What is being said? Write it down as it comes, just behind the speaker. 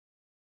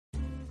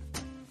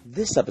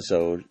This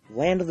episode,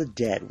 Land of the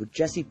Dead with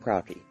Jessie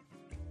Prouty.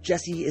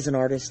 Jessie is an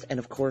artist, and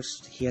of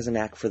course, he has a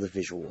knack for the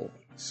visual.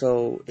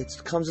 So, it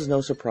comes as no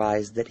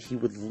surprise that he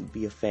would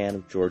be a fan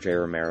of George A.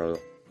 Romero.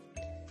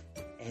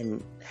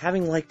 And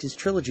having liked his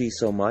trilogy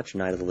so much,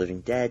 Night of the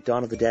Living Dead,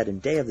 Dawn of the Dead,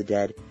 and Day of the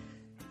Dead,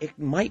 it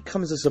might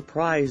come as a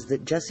surprise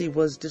that Jessie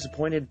was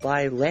disappointed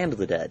by Land of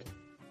the Dead.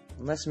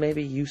 Unless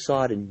maybe you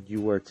saw it and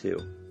you were too.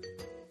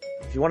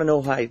 If you want to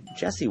know how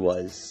Jessie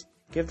was,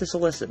 give this a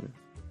listen.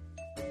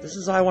 This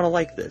is I Want to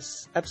Like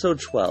This, Episode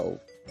 12,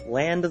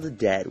 Land of the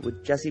Dead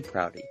with Jessie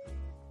Prouty.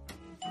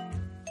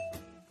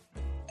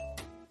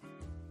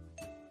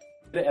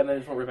 And then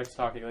just went right back to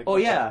talking. Like, oh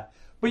yeah,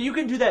 but you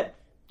can do that.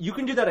 You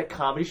can do that at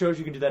comedy shows.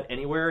 You can do that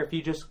anywhere. If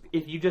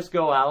you just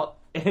go out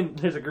and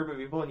there's a group of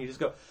people and you just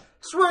go,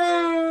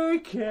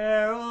 "Sweet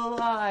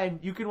Caroline,"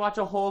 you can watch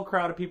a whole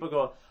crowd of people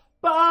go,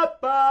 "Ba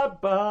ba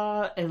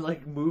ba," and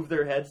like move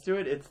their heads to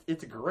it.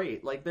 It's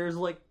great. Like there's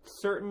like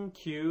certain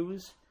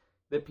cues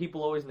that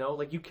people always know.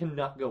 Like you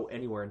cannot go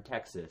anywhere in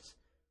Texas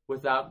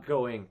without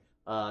going.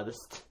 The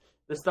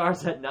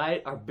stars at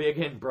night are big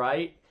and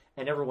bright,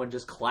 and everyone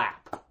just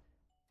clap.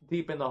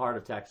 Deep in the heart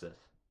of Texas.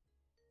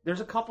 There's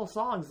a couple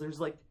songs.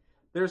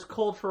 There's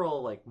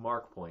cultural like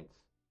mark points.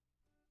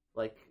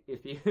 Like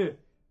if you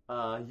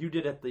you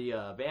did at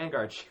the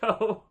Vanguard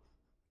show.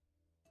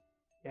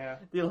 Yeah.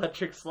 The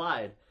electric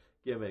slide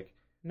gimmick.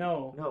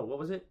 No. No, what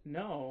was it?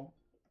 No.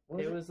 What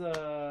was it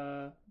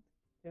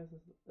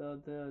was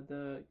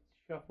the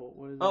shuffle.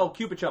 What is it? Oh,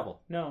 Cupid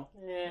Shuffle. No.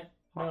 Yeah.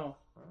 No.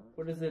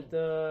 What is it?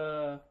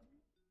 Come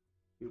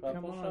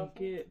on, Shuffle?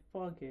 get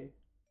funky.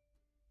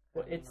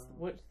 Well,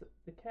 what's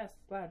the cast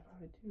slide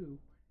party too?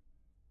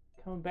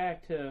 Coming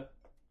back to.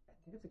 I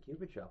think it's a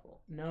Cupid Shuffle.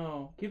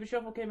 No, Cupid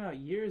Shuffle came out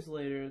years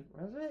later.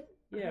 Was it?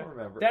 Yeah. I don't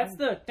remember. That's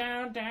the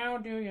down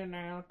do you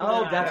now?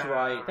 Oh, that's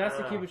right. That's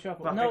the Cupid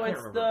Shuffle. Fuck, No, I can't it's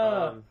remember.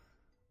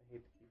 I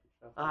hate the Cupid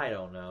Shuffle. I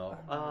don't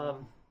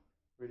know.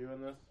 We're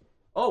doing this?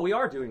 Oh, we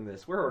are doing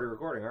this. We're already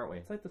recording, aren't we?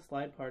 It's like the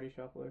slide party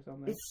shuffle or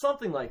something. It's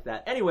something like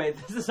that. Anyway,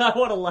 this is I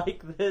Want to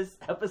Like This,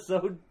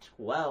 episode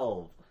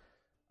 12.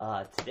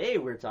 Today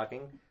we're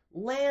talking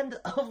Land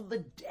of the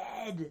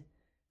Dead.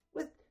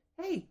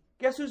 Hey,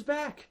 guess who's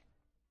back?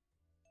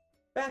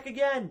 Back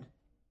again.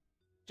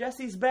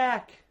 Jesse's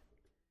back.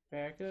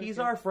 Back He's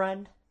again. our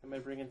friend. Am I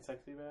bringing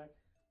sexy back?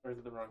 Or is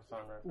it the wrong song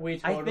reference?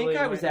 We I totally think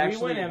I was went- we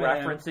actually went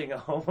Eminem. referencing a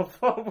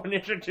homophobe when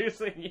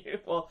introducing you.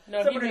 Well, No,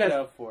 he somebody made has-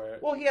 up for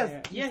it. Well, he has.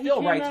 Yeah. He Yeah, he still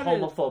came writes out as-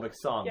 homophobic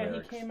song Yeah,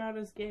 lyrics. he came out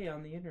as gay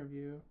on the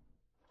interview.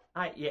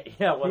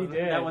 Yeah, well, He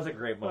did. that was a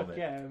great Fuck moment.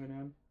 yeah,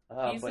 Eminem.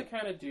 He's but the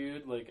kind of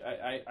dude, like,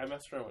 I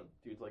messed around with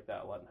dudes like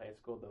that a lot in high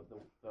school,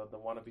 the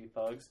wannabe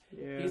thugs.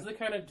 Yeah. He's the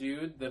kind of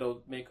dude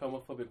that'll make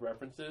homophobic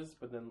references,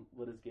 but then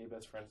let his gay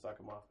best friend suck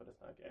him off, but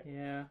it's not gay.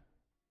 Yeah.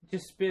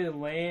 Just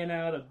been laying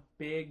out a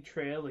big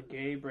trail of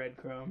gay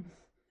breadcrumbs.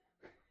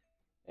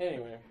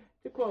 Anyway.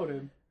 To quote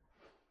him.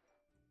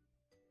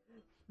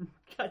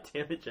 God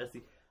damn it,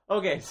 Jesse.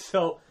 Okay,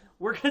 so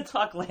we're gonna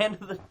talk Land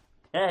of the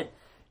Dead.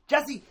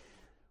 Jesse,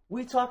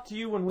 we talked to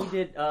you when we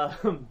did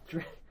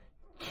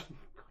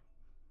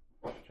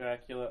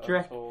Dracula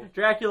Untold.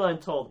 Dracula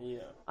Untold. Yeah.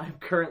 I'm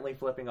currently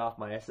flipping off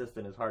my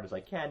assistant as hard as I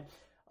can.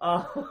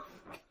 Because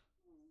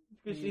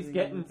she's Breathing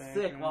getting in the sick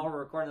background. while we're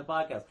recording the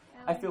podcast.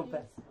 I feel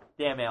bad.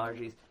 Damn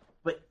allergies.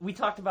 But we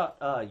talked about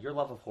your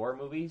love of horror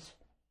movies.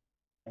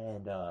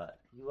 And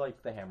you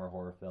like the Hammer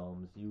horror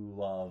films. You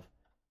love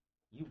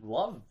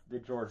the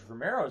George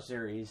Romero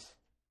series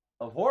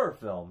of horror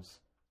films.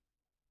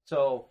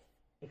 So,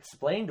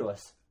 explain to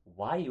us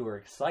why you were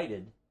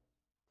excited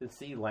to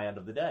see Land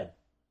of the Dead.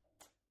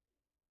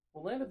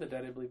 Well, Land of the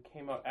Dead, I believe,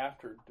 came out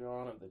after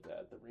Dawn of the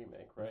Dead, the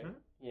remake, right? Mhm.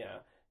 Yeah.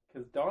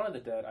 Because Dawn of the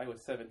Dead, I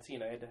was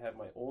 17. I had to have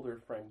my older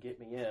friend get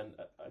me in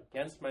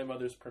against my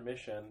mother's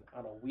permission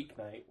on a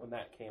weeknight when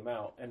that came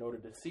out in order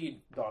to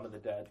see Dawn of the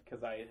Dead,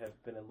 because I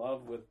have been in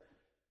love with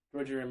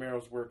George A.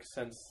 Romero's work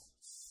since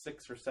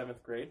 6th or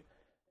 7th grade.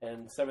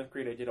 And 7th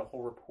grade, I did a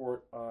whole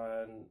report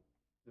on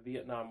the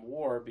Vietnam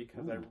War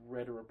because I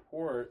read a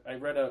report. I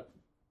read an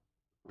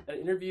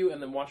interview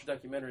and then watched a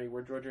documentary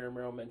where George A.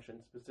 Romero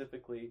mentioned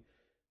specifically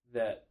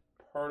that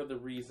part of the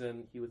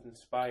reason he was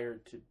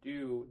inspired to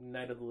do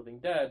Night of the Living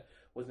Dead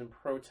was in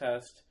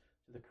protest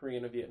to the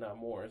Korean and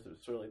Vietnam Wars. It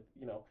was sort of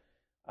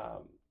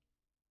like,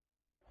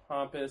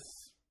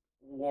 pompous,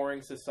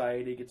 warring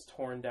society gets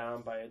torn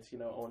down by its,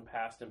 own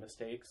past and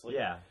mistakes. Like,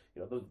 Yeah.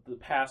 the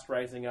past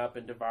rising up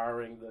and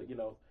devouring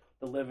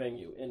the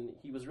living. And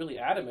he was really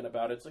adamant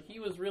about it. So he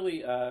was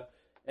really an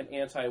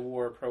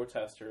anti-war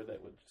protester that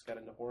just got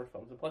into horror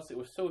films. And plus, it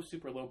was so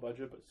super low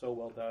budget, but so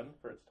well done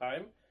for its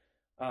time.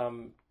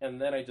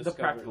 And then I discovered...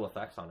 The practical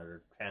effects on it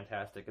are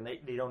fantastic, and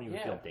they don't even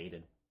feel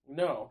dated.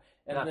 No.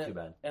 And Not then, too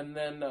bad. And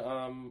then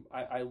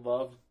I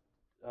loved,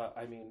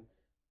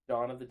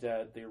 Dawn of the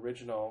Dead, the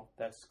original.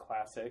 That's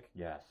classic.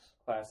 Yes.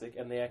 Classic.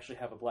 And they actually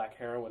have a black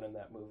heroine in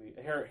that movie.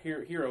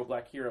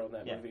 Black hero in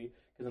that movie.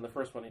 Because in the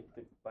first one,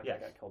 the black guy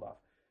got killed off.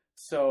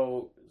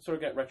 So sort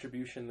of got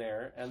retribution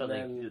there. And so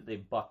then they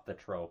bucked the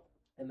trope.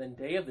 And then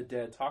Day of the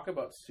Dead, talk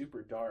about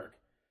super dark.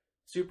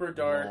 super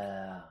dark.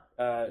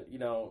 Yeah. You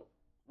know,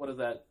 what is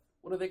that?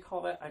 What do they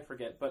call that? I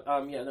forget. But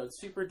yeah, no, it's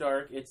super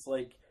dark. It's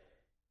like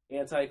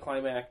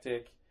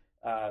anticlimactic.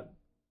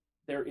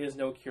 There is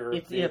no cure.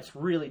 It's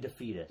really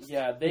defeatist.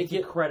 Yeah, it's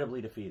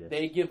incredibly defeatist.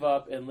 They give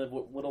up and live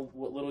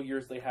what little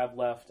years they have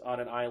left on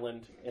an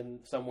island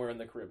somewhere in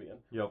the Caribbean.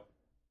 Yep.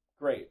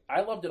 Great.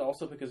 I loved it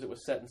also because it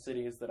was set in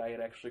cities that I had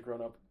actually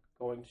grown up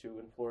going to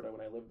in Florida when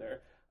I lived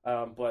there.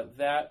 But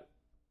that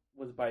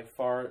was by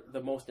far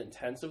the most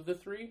intense of the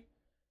three.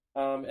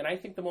 And I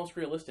think the most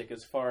realistic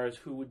as far as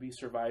who would be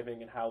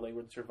surviving and how they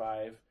would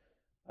survive.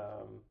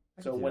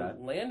 So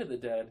when Land of the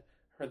Dead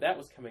heard that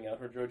was coming out,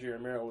 heard George A.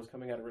 Romero was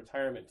coming out of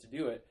retirement to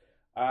do it,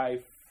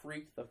 I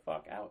freaked the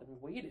fuck out and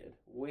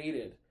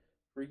waited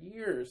for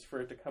years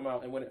for it to come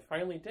out. And when it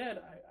finally did,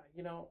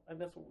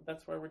 and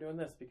that's why we're doing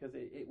this, because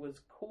it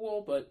was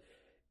cool, but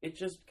it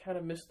just kind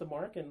of missed the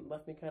mark and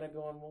left me kind of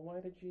going, well,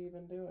 why did you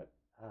even do it?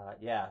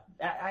 Yeah,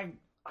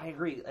 I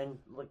agree. And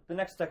like the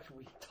next section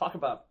we talk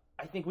about,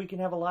 I think we can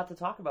have a lot to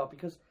talk about,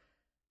 because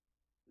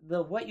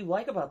what you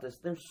like about this,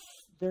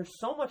 there's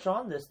so much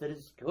on this that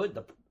is good.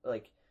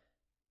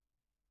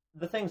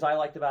 The things I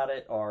liked about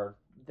it are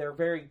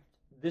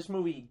this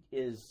movie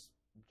is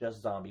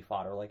just zombie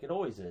fodder like it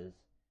always is.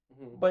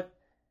 Mm-hmm. But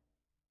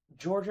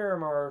George A.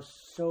 Romero is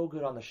so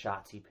good on the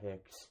shots he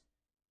picks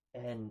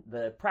and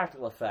the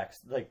practical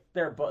effects. Like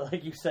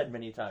you said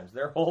many times,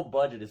 their whole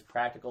budget is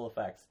practical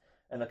effects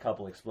and a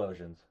couple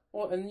explosions.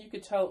 Well, and you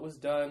could tell it was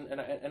done,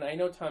 and I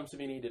know Tom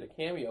Savini did a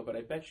cameo, but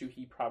I bet you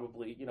he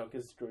probably,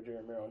 because George A.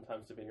 Romero and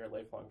Tom Savini are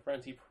lifelong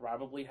friends, he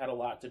probably had a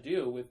lot to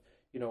do with,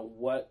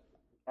 what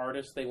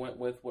artists they went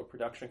with, what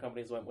production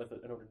companies went with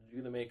in order to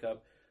do the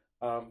makeup,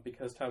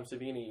 because Tom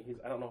Savini,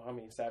 I don't know how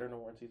many Saturn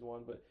Awards he's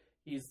won, but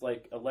he's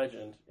like a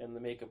legend in the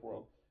makeup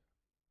world.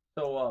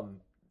 So,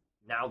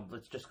 now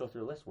let's just go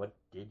through the list. What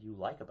did you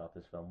like about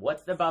this film?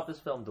 What about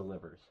this film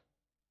delivers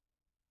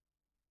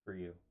for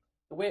you?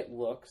 The way it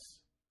looks,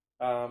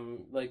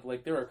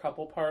 like there were a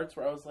couple parts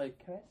where I was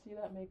like, can I see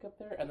that makeup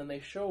there? And then they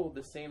show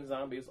the same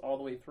zombies all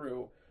the way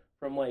through,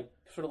 from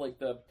sort of like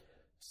the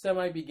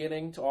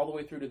semi-beginning to all the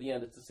way through to the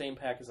end. It's the same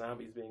pack of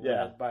zombies being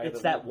led by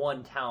it's that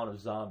one town of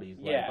zombies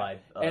led by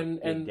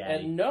Big Daddy.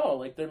 And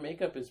no, their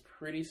makeup is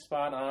pretty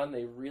spot on.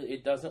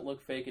 It doesn't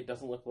look fake. It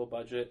doesn't look low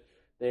budget.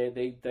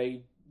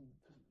 They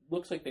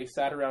looks like they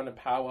sat around and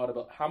powwowed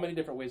about how many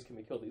different ways can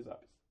we kill these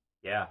zombies.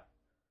 Yeah.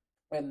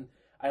 And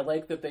I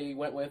like that they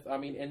went with,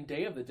 in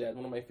Day of the Dead,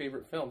 one of my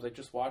favorite films. I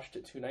just watched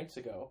it 2 nights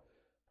ago,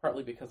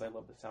 partly because I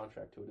love the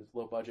soundtrack to it. It's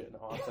low budget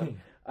and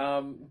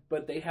awesome.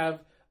 But they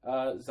have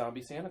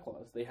zombie Santa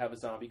Claus. They have a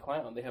zombie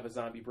clown. They have a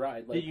zombie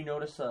bride. Did you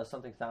notice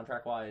something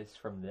soundtrack-wise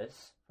from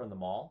the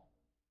mall?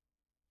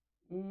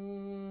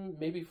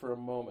 Maybe for a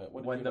moment.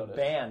 When the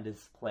band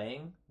is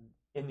playing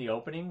in the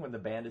opening, when the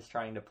band is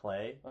trying to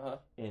play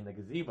in the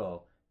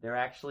gazebo, they're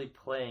actually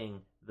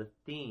playing the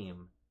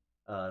theme,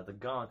 the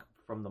gonk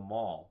from the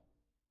mall.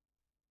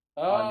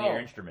 On their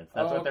instruments.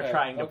 That's what they're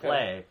trying to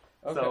play.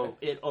 Okay. So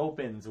it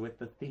opens with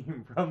the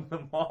theme from the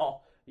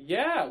mall.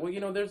 Yeah, well,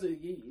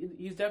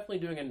 he's definitely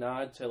doing a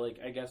nod to,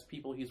 I guess,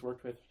 people he's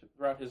worked with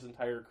throughout his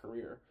entire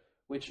career,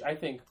 which I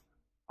think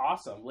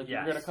awesome.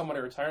 You're going to come out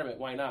of retirement,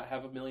 why not?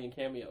 Have 1 million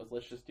cameos.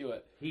 Let's just do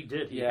it. He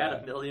did. He had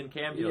 1 million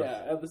cameos.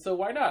 Yeah, so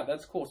why not?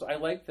 That's cool. So I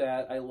liked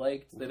that. I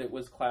liked that it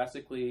was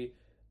classically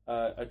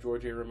a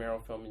George A.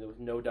 Romero film. There was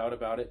no doubt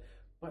about it.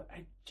 But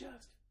I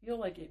just feel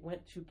like it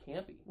went too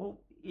campy. Well,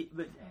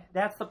 but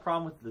that's the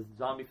problem with the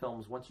zombie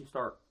films once you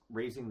start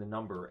raising the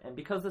number. And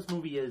because this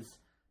movie is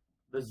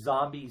the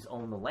zombies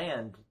own the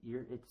land,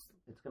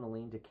 it's going to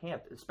lean to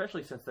camp,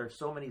 especially since there's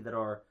so many that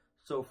are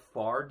so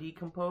far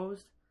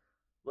decomposed.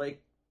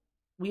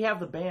 We have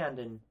the band,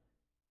 and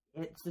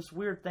it's this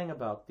weird thing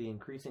about the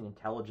increasing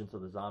intelligence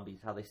of the zombies,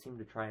 how they seem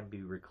to try and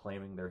be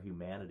reclaiming their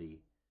humanity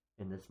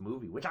in this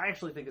movie, which I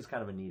actually think is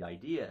kind of a neat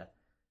idea.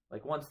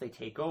 Once they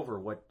take over,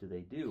 what do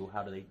they do?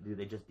 How do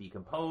they just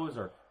decompose,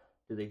 or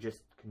do they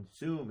just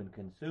consume and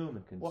consume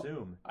and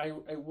consume?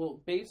 Well, I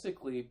will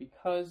basically,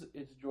 because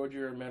it's George A.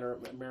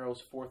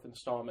 Romero's 4th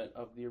installment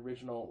of the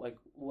original,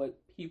 what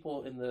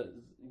people in the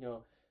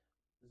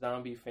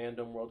zombie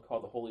fandom world call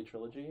the Holy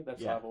Trilogy.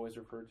 That's how I've always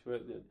referred to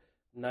it: the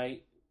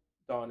Night,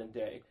 Dawn, and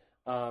Day.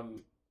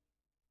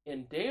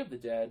 In Day of the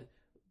Dead,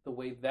 the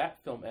way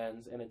that film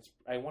ends, and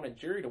I wanted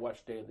Jerry to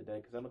watch Day of the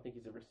Dead because I don't think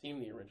he's ever seen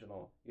the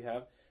original. You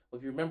have? Well,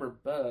 if you remember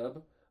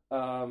Bub,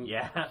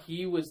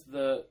 he was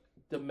the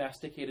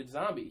domesticated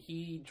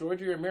zombie.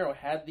 George A. Romero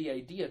had the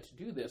idea to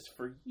do this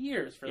for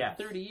years, for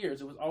 30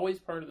 years. It was always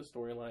part of the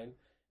storyline. It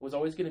was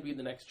always going to be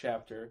the next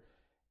chapter.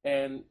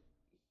 And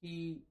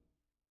it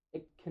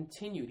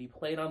continued. He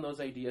played on those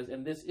ideas,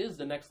 and this is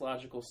the next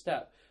logical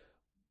step.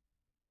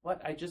 But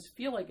I just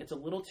feel like it's a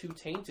little too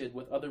tainted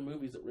with other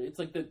movies. It's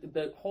like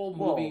the whole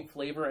movie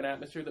flavor and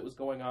atmosphere that was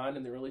going on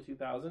in the early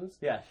 2000s.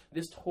 Yeah.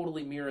 This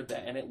totally mirrored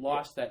that, and it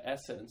lost that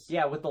essence.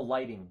 Yeah, with the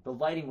lighting. The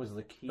lighting was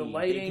the key. The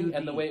lighting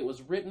and the way it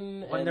was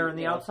written. When they're in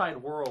the outside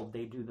world,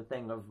 they do the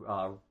thing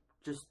of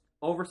just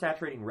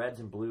oversaturating reds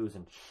and blues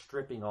and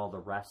stripping all the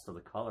rest of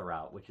the color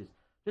out, which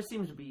just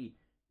seems to be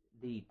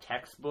the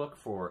textbook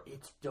for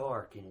it's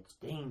dark and it's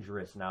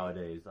dangerous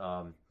nowadays.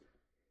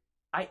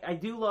 I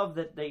do love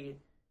that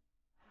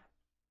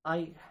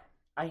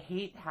I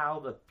hate how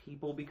the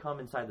people become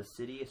inside the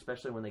city,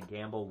 especially when they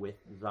gamble with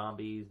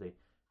zombies.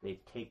 They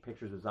take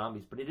pictures of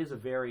zombies, but it is a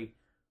very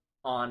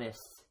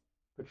honest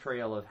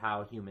portrayal of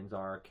how humans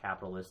are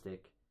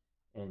capitalistic,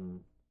 and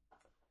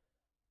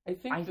I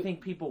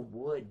think people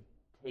would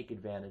take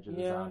advantage of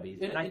the zombies.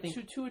 And I think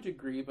to a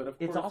degree, but of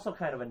course... It's also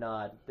kind of a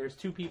nod. There's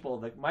two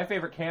people, my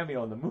favorite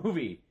cameo in the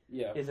movie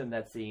is in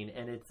that scene,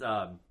 and it's,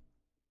 I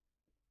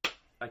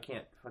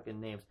can't fucking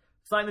names.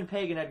 Simon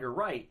Pegg and Edgar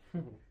Wright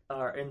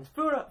are in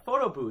the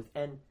photo booth,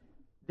 and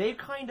they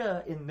kind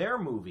of, in their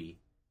movie,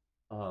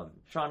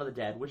 Shaun of the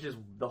Dead, which is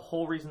the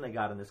whole reason they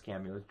got in this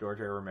cameo, is George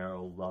A.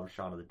 Romero loves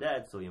Shaun of the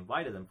Dead, so he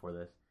invited them for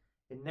this.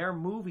 In their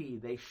movie,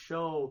 they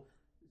show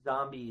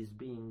zombies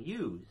being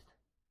used.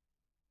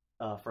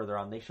 Further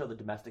on, they show the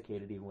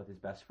domesticated even with his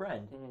best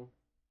friend.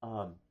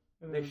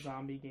 The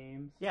zombie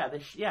games. Yeah,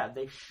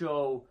 they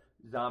show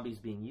zombies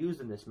being used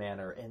in this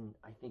manner, and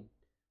I think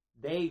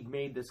they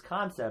made this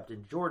concept,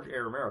 and George A.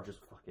 Romero just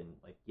fucking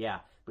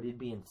but it'd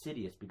be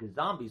insidious because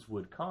zombies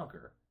would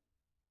conquer.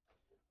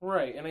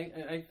 Right, and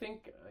I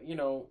think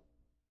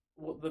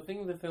the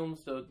thing the film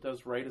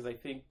does right is I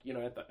think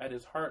at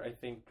his heart I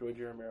think George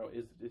A. Romero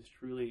is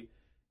truly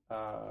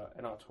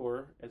an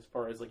auteur as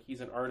far as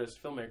he's an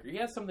artist filmmaker. He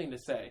has something to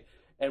say,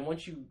 and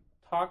once you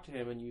talk to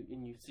him and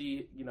you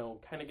see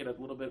kind of get a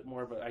little bit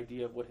more of an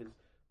idea of what his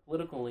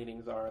political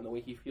leanings are and the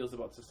way he feels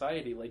about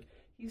society,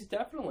 he's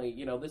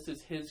definitely this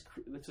is his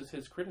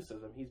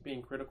criticism. He's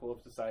being critical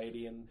of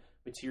society and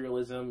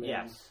materialism.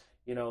 And,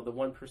 the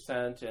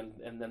 1%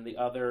 and then the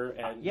other.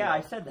 And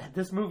I said that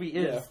this movie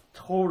is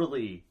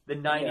totally the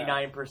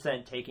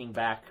 99% taking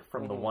back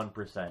from the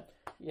 1%.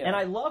 Yeah. And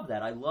I love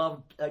that. I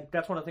love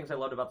that's one of the things I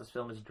loved about this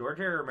film is George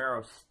A.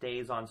 Romero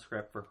stays on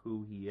script for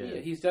who he is.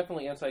 Yeah, he's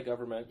definitely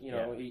anti-government.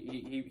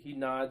 He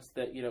nods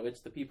that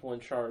it's the people in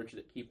charge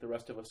that keep the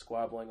rest of us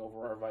squabbling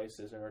over our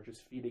vices and are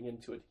just feeding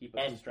into it to keep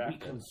us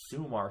distracted. And we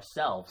consume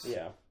ourselves.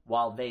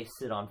 While they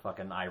sit on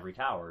fucking ivory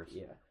towers.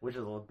 Which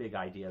is a big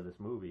idea of this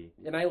movie.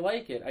 And I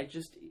like it. I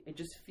just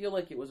feel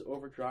like it was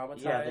over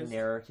dramatized. Yeah, the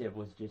narrative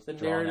was just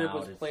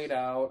played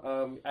out.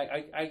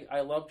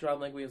 I love John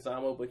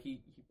Leguizamo, but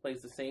he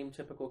plays the same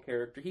typical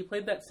character. He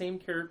played that same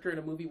character in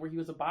a movie where he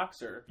was a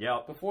boxer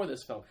before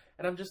this film.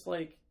 And I'm just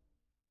like,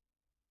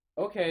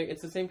 okay,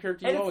 it's the same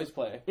character you always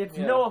play. It's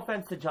no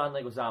offense to John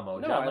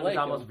Leguizamo. John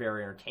Leguizamo's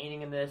very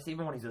entertaining in this.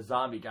 Even when he's a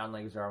zombie, John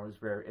Leguizamo is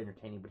very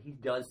entertaining, but he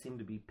does seem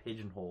to be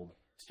pigeonholed.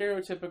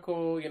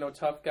 Stereotypical,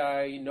 tough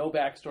guy, no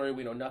backstory.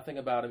 We know nothing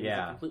about him. He's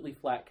a completely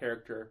flat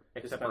character.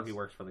 Except for he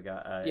works for the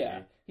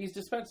guy. He's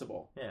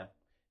dispensable. Yeah.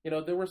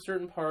 There were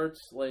certain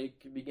parts,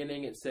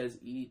 beginning it says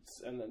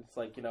eats, and then it's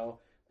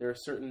there are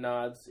certain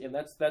nods, and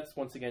that's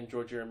once again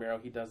George A. Romero.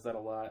 He does that a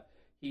lot.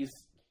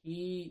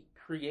 He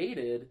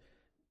created,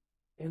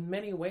 in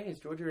many ways,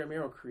 George A.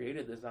 Romero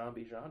created the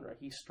zombie genre.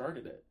 He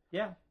started it.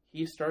 Yeah.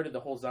 He started the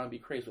whole zombie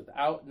craze.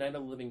 Without Night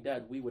of the Living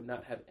Dead, we would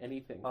not have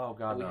anything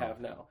that we have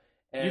now.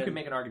 And you could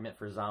make an argument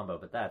for Zombo,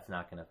 but that's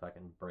not going to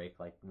fucking break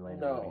like Night of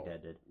the Living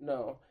Dead did.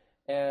 No.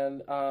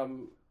 And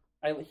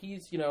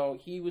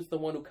he was the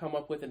one who come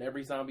up with in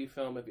every zombie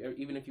film,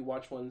 even if you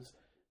watch ones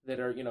that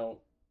are,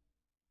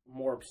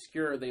 more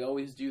obscure, they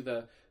always do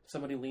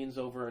somebody leans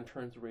over and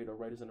turns the radio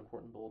right as an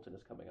important bulletin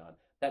is coming on.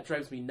 That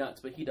drives me nuts,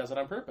 but he does it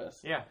on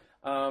purpose. Yeah.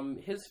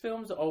 His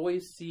films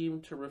always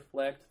seem to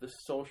reflect the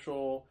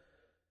social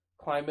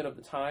climate of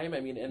the time. I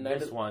mean, in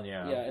Night of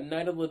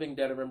the Living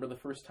Dead, I remember the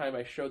first time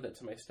I showed that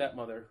to my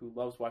stepmother, who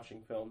loves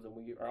watching films, and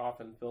we are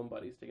often film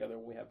buddies together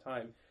when we have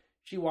time.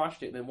 She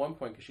watched it, and at one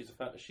point, because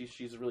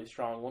she's a really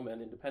strong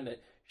woman, independent,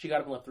 she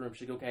got up and left the room.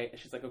 She's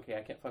like, okay,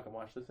 I can't fucking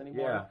watch this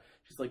anymore. Yeah.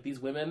 She's like, these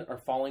women are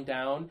falling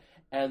down,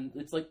 and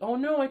it's like, oh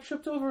no, I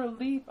tripped over a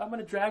leaf. I'm going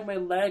to drag my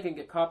leg and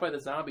get caught by the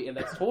zombie. And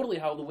that's totally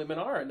how the women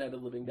are in Night of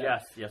the Living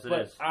Dead. Yes, it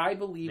but is. I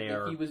believe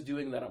that he was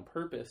doing that on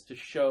purpose to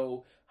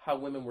show how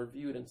women were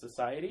viewed in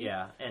society.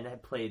 Yeah, and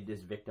had played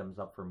as victims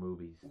up for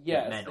movies.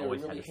 Yes, they were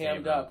really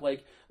hammed up.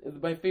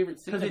 My favorite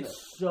scene... Because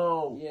it's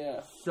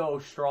so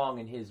strong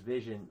in his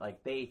vision.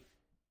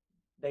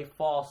 They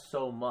fall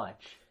so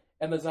much.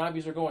 And the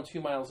zombies are going 2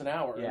 miles an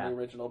hour in the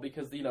original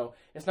because,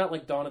 it's not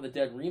like Dawn of the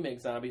Dead remake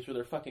zombies where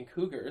they're fucking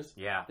cougars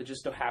that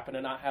just so happen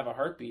to not have a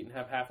heartbeat and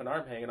have half an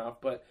arm hanging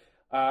off. But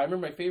I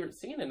remember my favorite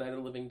scene in Night of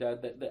the Living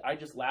Dead that I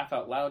just laugh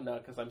out loud now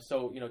because I'm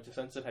so,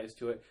 desensitized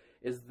to it,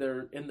 is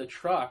they're in the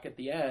truck at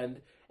the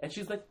end and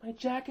she's like, my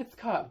jacket's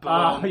caught. Boom.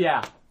 Oh,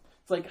 yeah.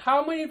 It's like,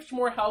 how much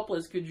more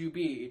helpless could you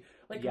be?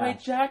 My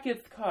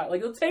jacket's caught.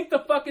 It'll take the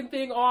fucking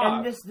thing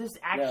off. And this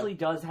actually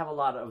does have a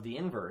lot of the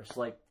inverse.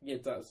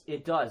 It does.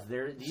 It does.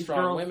 These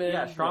strong women.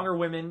 Yeah, stronger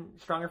women,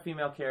 stronger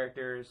female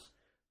characters.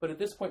 But at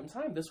this point in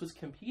time, this was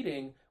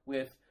competing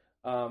with,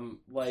 Tomb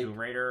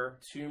Raider.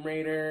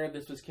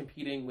 This was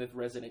competing with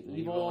Resident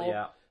Evil.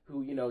 Yeah.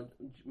 Who,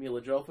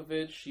 Mila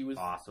Jovovich, she was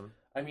awesome.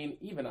 I mean,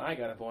 even I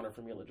got a boner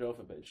for Mila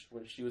Jovovich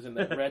when she was in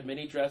that red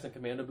mini dress and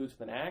commando boots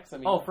with an axe. I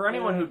mean, for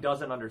anyone who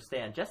doesn't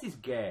understand, Jesse's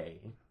gay.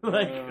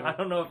 I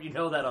don't know if you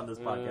know that on this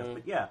podcast,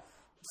 but yeah.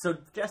 So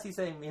Jesse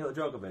saying Mila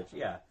Jovovich,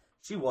 yeah,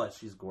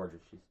 she's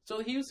gorgeous. So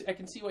I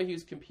can see why he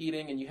was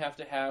competing, and you have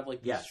to have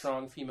like these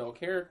strong female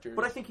characters.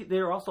 But I think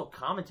there are also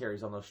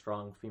commentaries on those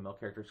strong female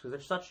characters because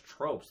they're such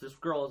tropes. This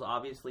girl is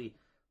obviously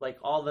like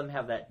all of them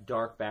have that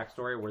dark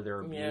backstory where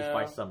they're abused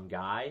by some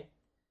guy.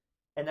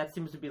 And that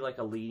seems to be like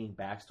a leading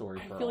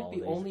backstory for all of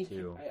these, I feel like the only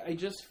two. I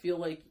just feel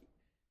like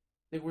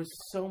there was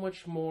so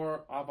much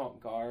more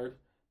avant-garde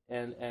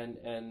and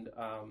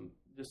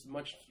just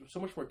so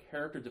much more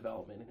character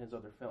development in his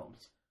other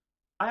films.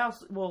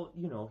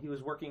 He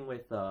was working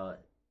with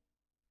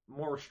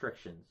more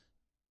restrictions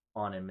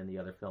on him in the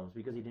other films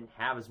because he didn't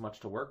have as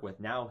much to work with.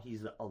 Now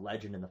he's a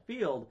legend in the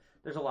field.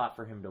 There's a lot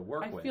for him to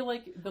work with. I feel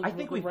like I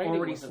think we've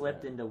already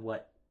slipped into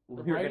what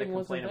we're going to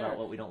complain about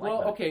what we don't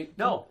like. Okay,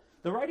 no.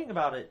 The writing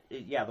about it,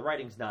 the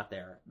writing's not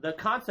there. The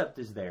concept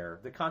is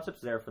there. The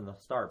concept's there from the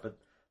start, but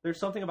there's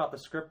something about the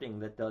scripting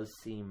that does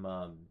seem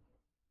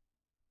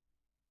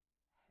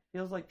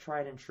feels like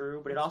tried and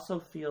true, but it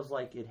also feels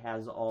like it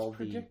has all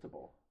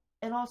predictable.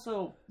 And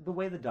also the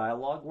way the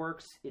dialogue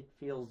works, it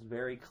feels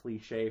very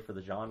cliche for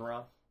the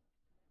genre.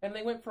 And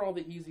they went for all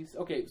the easy.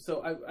 Okay,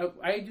 so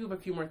I do have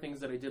a few more things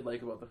that I did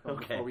like about the film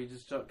before we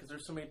just because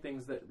there's so many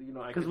things that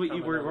because we've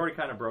already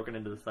kind of broken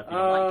into the stuff you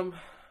don't like.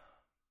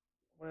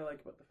 What I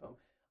like about the film,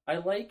 I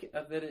like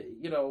that it,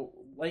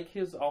 like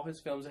all his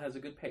films, it has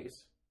a good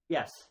pace.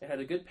 Yes, it had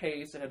a good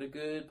pace. It had a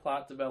good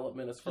plot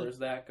development as far as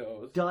that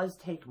goes. Does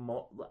take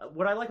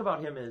what I like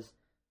about him is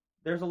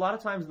there's a lot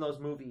of times in those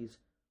movies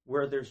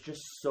where there's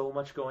just so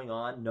much going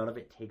on, none of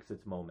it takes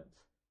its moments.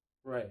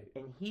 Right,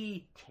 and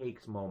he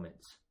takes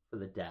moments for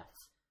the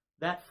deaths.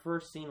 That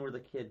first scene where the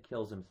kid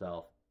kills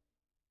himself,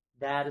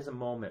 that is a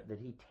moment that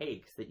he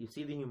takes. That you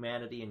see the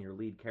humanity in your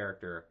lead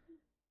character.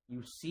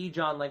 You see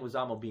John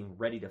Leguizamo being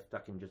ready to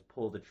fucking just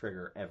pull the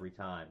trigger every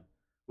time,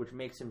 which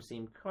makes him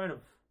seem kind of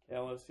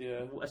callous,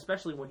 yeah.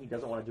 Especially when he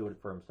doesn't want to do it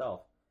for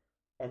himself.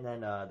 And then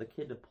the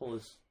kid to pull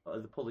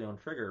the own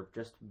trigger,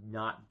 just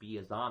not be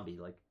a zombie,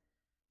 like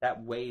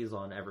that weighs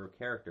on every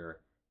character,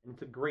 and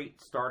it's a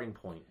great starting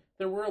point.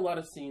 There were a lot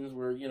of scenes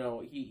where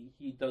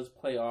he does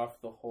play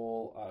off the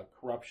whole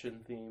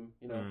corruption theme,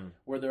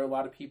 where there are a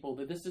lot of people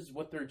that this is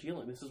what they're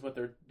dealing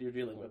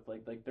with,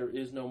 like there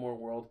is no more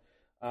world.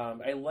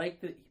 I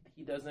like that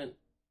he doesn't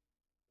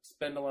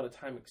spend a lot of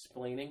time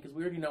explaining because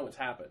we already know what's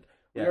happened.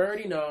 Yeah. We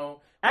already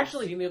know.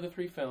 Actually, seen the other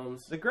three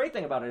films. The great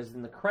thing about it is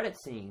in the credit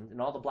scene and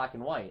all the black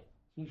and white,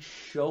 he's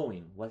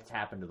showing what's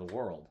happened to the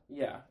world.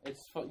 Yeah,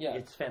 it's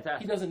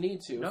fantastic. He doesn't need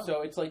to. No.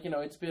 So it's like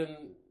it's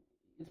been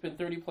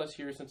 30 plus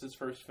years since his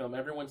first film.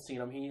 Everyone's seen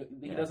him.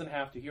 He doesn't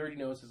have to. He already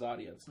knows his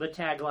audience. The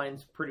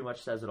taglines pretty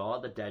much says it all.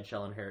 The dead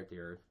shall inherit the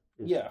earth.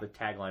 Is the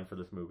tagline for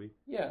this movie.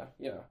 Yeah,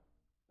 yeah.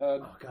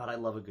 Oh God, I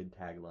love a good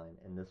tagline,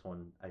 and this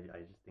one, I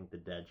just think the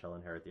dead shall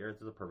inherit the earth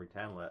is a perfect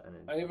tagline.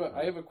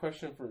 I have a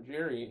question for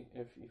Jerry,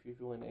 if you're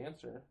willing to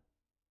answer.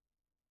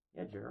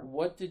 Yeah, Jerry.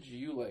 What did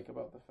you like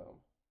about the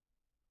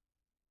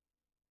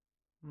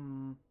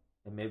film?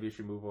 And maybe you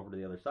should move over to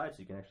the other side so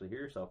you can actually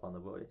hear yourself on the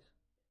voice.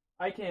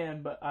 I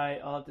can, but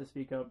I'll have to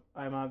speak up.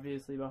 I'm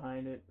obviously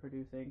behind it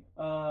producing.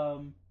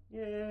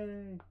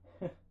 Yay!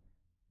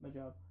 My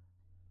job.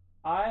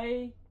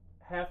 I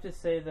have to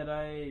say that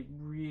I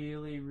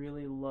really,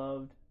 really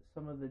loved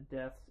some of the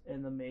deaths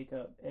and the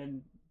makeup,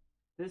 and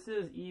this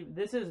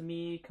is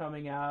me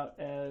coming out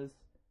as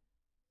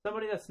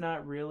somebody that's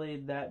not really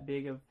that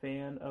big a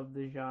fan of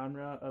the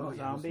genre of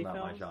zombie films.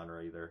 Not my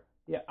genre either.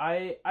 Yeah,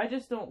 I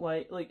just don't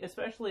like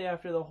especially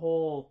after the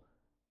whole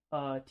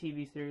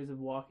TV series of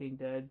Walking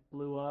Dead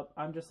blew up.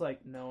 I'm just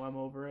like, no, I'm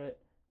over it.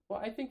 Well,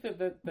 I think that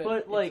but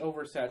it's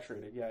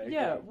oversaturated.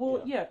 Yeah.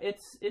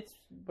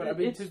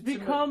 It's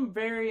become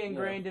very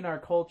ingrained in our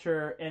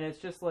culture, and it's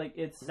just like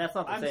it's. And that's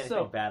not to say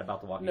anything bad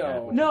about the Walking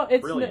Dead. Which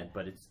is brilliant,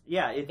 but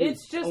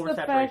it's just the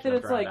fact that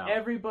it's like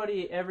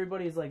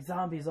everybody's like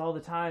zombies all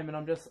the time, and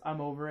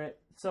I'm over it.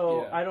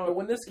 So I don't. But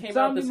when this came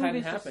out, this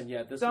hadn't happened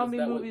yet. Zombie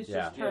movies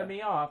just turned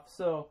me off.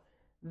 So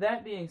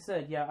that being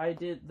said, I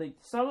did like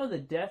some of the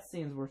death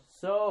scenes were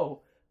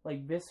so.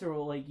 Like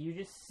visceral, like you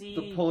just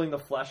see pulling the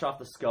flesh off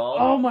the skull.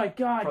 Oh my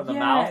God! From the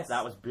mouth,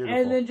 that was beautiful.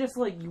 And then just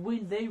like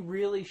when they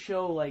really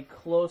show like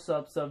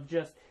close-ups of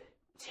just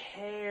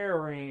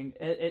tearing,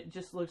 it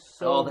just looks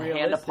so. The realistic.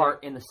 hand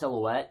apart in the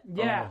silhouette.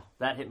 Yeah,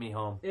 that hit me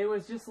home. It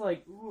was just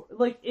like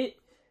it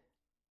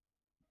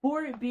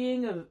for it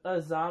being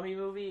a zombie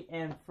movie,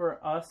 and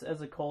for us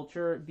as a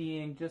culture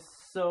being just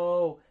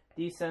so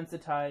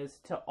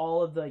desensitized to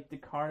all of the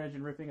carnage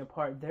and ripping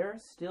apart, there are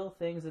still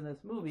things in this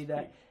movie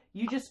that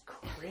you just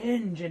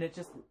cringe, and it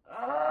just...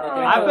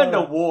 I've been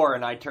to war,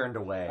 and I turned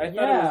away.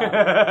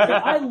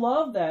 I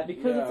love that,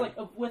 because it's like,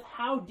 with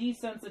how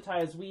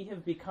desensitized we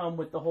have become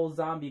with the whole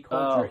zombie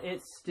culture,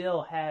 it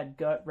still had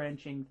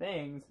gut-wrenching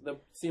things. The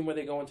scene where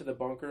they go into the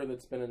bunker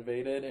that's been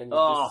invaded, and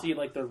you just see,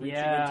 like, they're reaching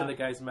into the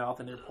guy's mouth,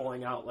 and they're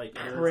pulling out, like,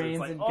 brains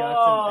like, and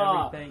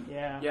guts and everything,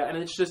 Yeah, and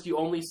it's just you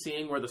only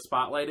seeing where the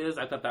spotlight is.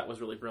 I thought that was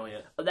really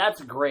brilliant.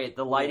 That's great.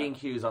 The lighting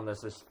cues on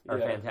this are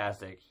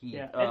fantastic.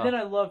 And then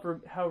I love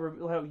how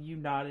you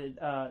nodded,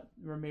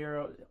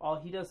 Ramiro.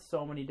 He does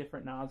so many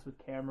different nods with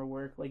camera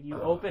work. Like, you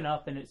open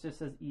up and it just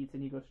says eats,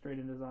 and you go straight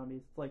into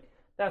zombies. It's like,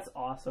 that's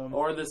awesome.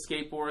 Or the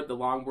skateboard, the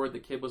longboard the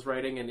kid was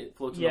riding, and it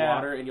floats in the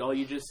water, and all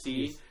you just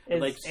see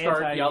like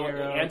start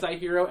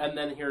anti-hero, and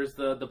then here's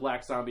the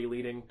black zombie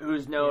leading,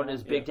 who's known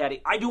as Big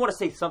Daddy. I do want to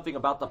say something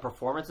about the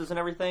performances and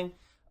everything.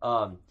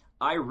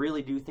 I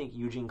really do think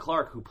Eugene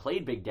Clark, who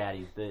played Big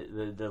Daddy,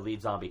 the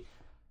lead zombie,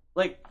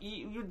 like,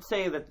 you'd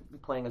say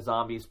that playing a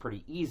zombie is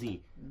pretty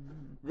easy.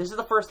 This is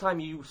the first time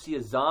you see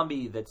a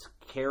zombie that's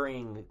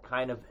carrying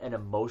kind of an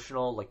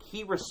emotional... Like,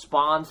 he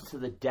responds to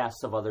the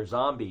deaths of other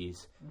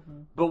zombies,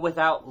 but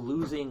without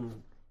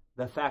losing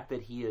the fact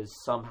that he is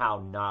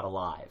somehow not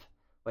alive.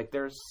 Like,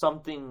 there's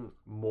something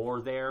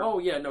more there. Oh,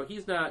 yeah, no,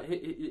 he's not...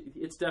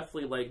 It's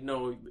definitely like,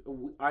 no,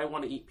 I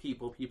want to eat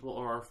people. People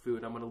are our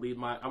food. I'm going to lead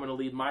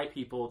my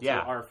people to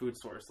our food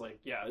source. Like,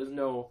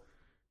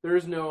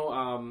 there's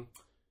no...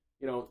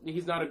 you know,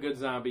 he's not a good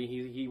zombie.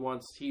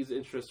 His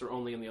interests are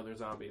only in the other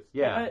zombies.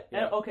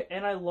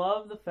 And I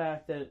love the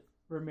fact that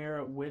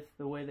Romero, with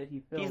the way that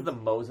he films, he's the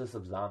Moses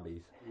of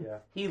zombies. Yeah,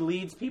 he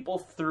leads people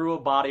through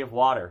a body of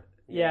water.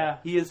 Yeah,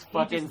 he is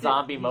fucking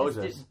zombie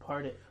Moses. He just didn't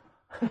part it.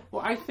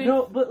 Well, I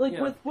think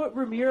with what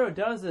Romero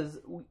does is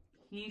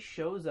he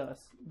shows us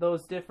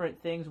those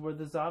different things where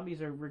the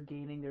zombies are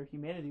regaining their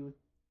humanity with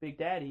Big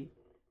Daddy,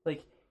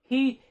 like.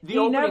 The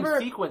opening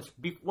sequence,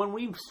 when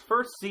we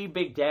first see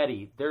Big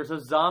Daddy, there's a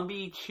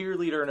zombie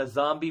cheerleader and a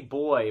zombie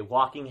boy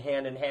walking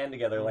hand in hand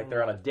together like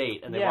they're on a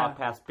date, and they walk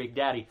past Big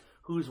Daddy,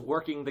 who's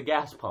working the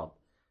gas pump.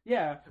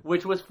 Yeah.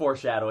 Which was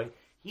foreshadowing.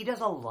 He does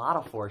a lot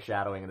of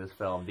foreshadowing in this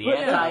film. The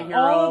anti-hero...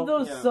 all of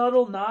those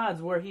subtle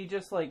nods where he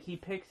just, like,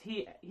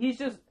 he's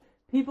just...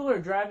 People are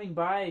driving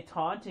by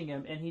taunting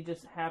him, and he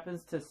just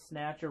happens to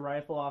snatch a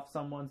rifle off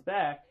someone's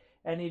back,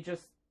 and he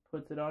just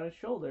puts it on his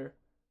shoulder.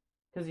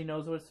 Because he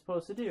knows what it's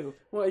supposed to do.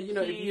 Well, you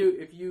know,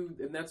 if you,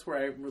 and that's where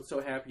I was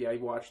so happy I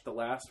watched the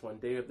last one,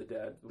 Day of the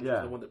Dead,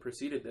 the one that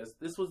preceded this.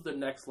 This was the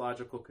next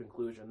logical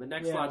conclusion. The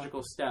next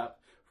logical step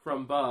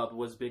from Bub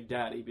was Big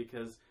Daddy,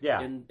 because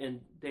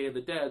in Day of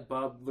the Dead,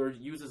 Bub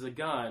uses a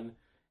gun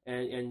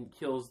and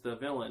kills the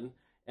villain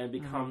and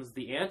becomes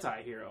the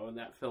anti-hero in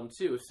that film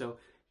too. So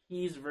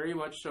he's very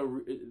much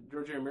so.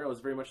 George Romero is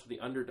very much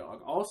the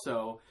underdog.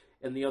 Also,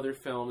 in the other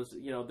films,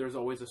 you know, there's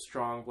always a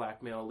strong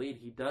black male lead.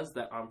 He does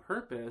that on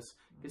purpose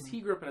because he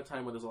grew up in a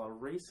time where there's a lot of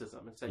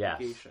racism and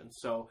segregation.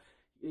 So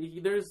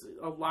there's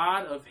a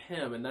lot of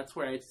him, and that's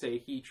where I'd say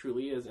he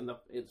truly is.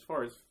 As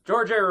far as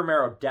George A.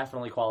 Romero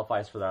definitely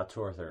qualifies for that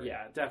auteur theory.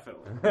 Yeah,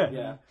 definitely.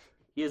 Yeah,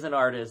 he is an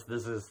artist.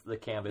 This is the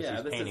canvas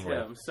he's painting with.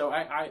 Him. So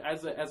I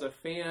as a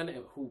fan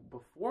who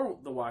before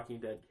The Walking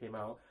Dead came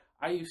out,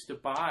 I used to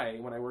buy,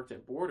 when I worked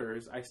at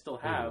Borders, I still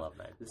have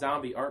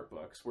zombie art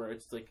books where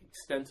it's like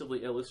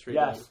extensively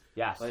illustrated.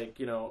 Yes. Like,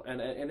 you know,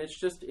 and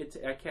it's just,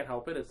 I can't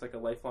help it. It's like a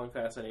lifelong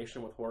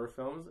fascination with horror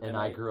films. And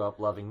I grew up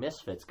loving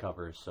Misfits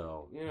covers,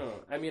 so. You know,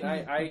 I mean,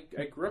 I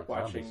grew up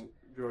watching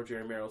George A.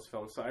 Romero's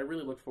films, so I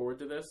really look forward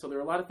to this. So there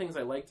are a lot of things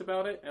I liked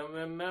about it, and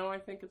then now I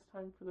think it's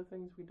time for the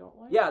things we don't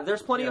like. Yeah,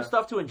 there's plenty of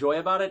stuff to enjoy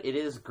about it. It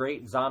is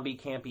great zombie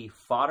campy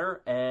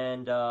fodder,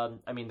 and,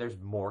 I mean, there's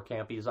more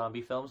campy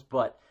zombie films,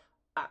 but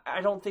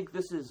I don't think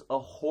this is a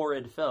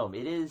horrid film.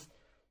 It is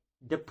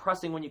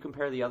depressing when you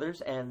compare the others,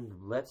 and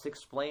let's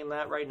explain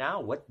that right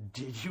now.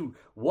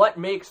 What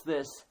makes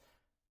this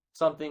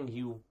something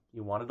you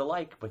wanted to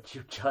like, but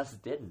you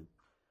just didn't?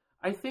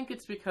 I think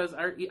it's because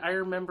I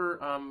remember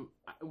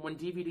when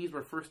DVDs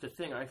were first a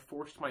thing, I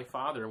forced my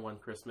father one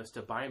Christmas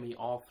to buy me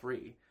all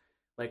three.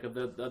 Like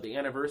the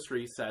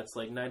anniversary sets,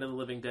 like Night of the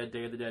Living Dead,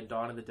 Day of the Dead,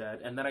 Dawn of the Dead,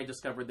 and then I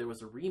discovered there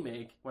was a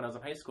remake when I was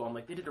in high school. I'm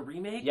like, they did a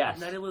remake of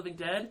Night of the Living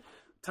Dead?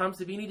 Tom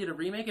Savini did a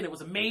remake, and it was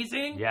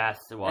amazing. Yes,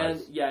 it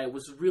was. And yeah, it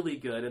was really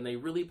good, and they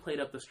really played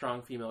up the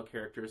strong female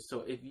characters.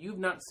 So if you've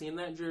not seen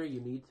that, Jerry,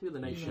 you need to.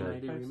 The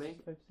 1990 remake.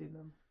 I've seen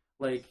them.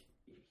 Like,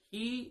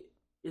 he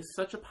is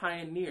such a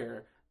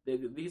pioneer.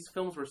 These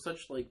films were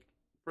such, like,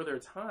 for their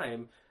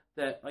time,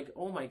 that, like,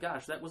 oh my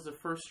gosh, that was the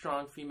first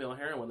strong female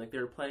heroine. Like, they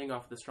were playing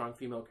off the strong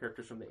female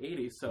characters from the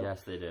 80s. So,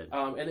 yes, they did.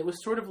 And it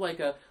was sort of like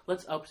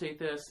let's update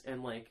this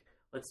and, like,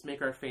 let's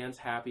make our fans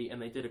happy, and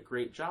they did a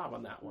great job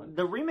on that one.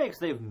 The remakes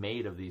they've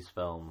made of these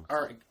films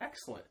are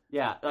excellent.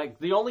 Yeah, like,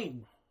 the only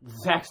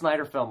Zack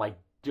Snyder film I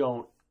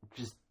don't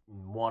just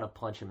want to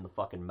punch him in the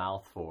fucking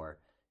mouth for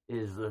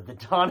is the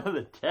Dawn of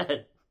the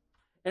Dead.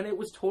 And it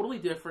was totally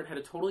different, had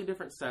a totally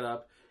different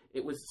setup.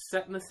 It was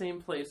set in the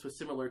same place with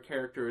similar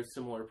characters,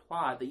 similar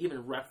plot. They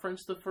even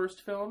referenced the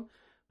first film,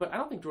 but I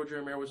don't think George A.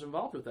 Romero was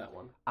involved with that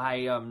one.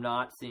 I am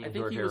not seeing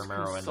George A. Romero in I think he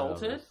was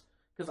consulted,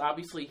 because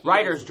obviously...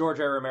 Writers George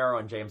A. Romero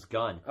and James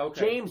Gunn.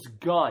 Okay. James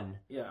Gunn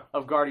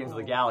of Guardians of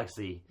the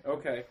Galaxy.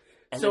 Okay.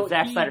 And then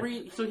Zack Snyder.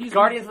 He's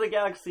Guardians of the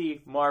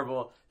Galaxy,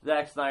 Marvel,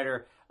 Zack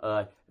Snyder,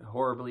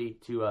 horribly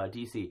to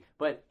DC.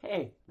 But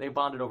hey, they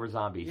bonded over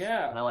zombies.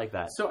 Yeah. And I like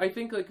that. So I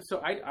think,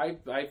 I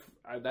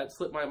that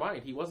slipped my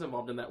mind. He was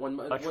involved in that one.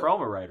 A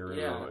trauma writer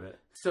wrote it.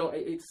 So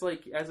it's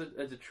like, as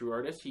a true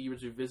artist, he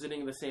was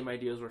revisiting the same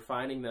ideas,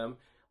 refining them.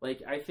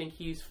 Like, I think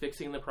he's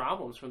fixing the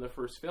problems from the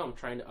first film,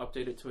 trying to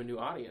update it to a new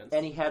audience.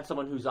 And he had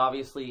someone who's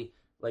obviously,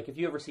 like, if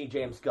you ever see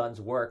James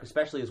Gunn's work,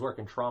 especially his work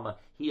in Trauma,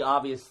 he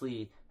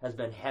obviously has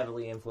been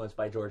heavily influenced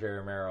by George A.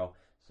 Romero.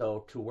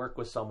 So to work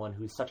with someone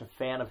who's such a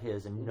fan of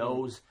his and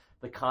knows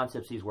the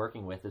concepts he's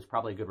working with is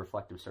probably a good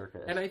reflective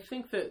surface. And I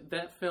think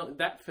that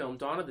film,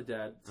 Dawn of the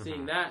Dead,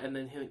 seeing that and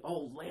then hearing,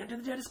 oh, Land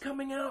of the Dead is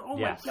coming out. Oh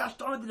my gosh,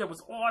 Dawn of the Dead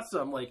was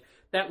awesome. Like,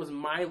 that was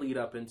my lead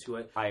up into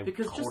it.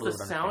 Because totally just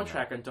the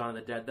soundtrack on Dawn of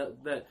the Dead,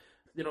 that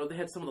you know, they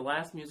had some of the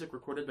last music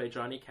recorded by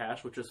Johnny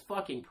Cash, which was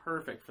fucking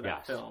perfect for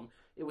that film.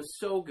 It was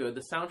so good.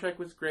 The soundtrack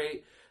was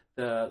great.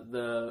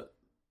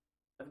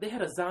 They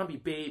had a zombie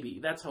baby.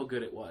 That's how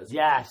good it was.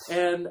 Yes.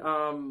 And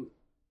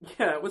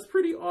yeah, it was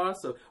pretty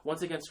awesome.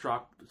 Once again,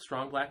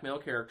 strong black male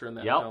character in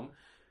that film.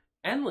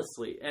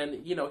 Endlessly.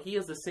 And, you know, he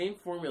has the same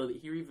formula that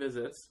he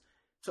revisits.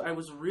 So I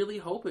was really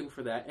hoping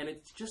for that. And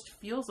it just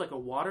feels like a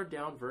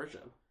watered-down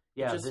version.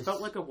 Yeah, it just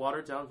felt like a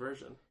watered-down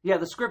version. Yeah,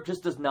 the script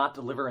just does not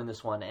deliver in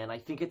this one. And I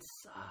think it's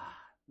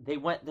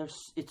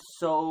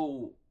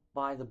so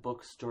by the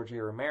books George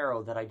A.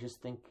 Romero that I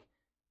just think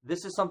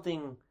this is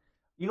something...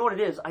 You know what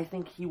it is? I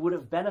think he would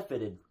have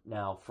benefited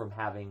now from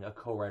having a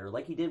co-writer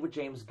like he did with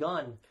James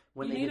Gunn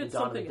when they did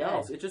Dawn of the Dead.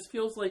 Else. It just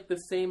feels like the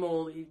same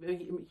old.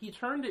 He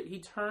turned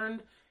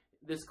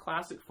this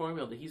classic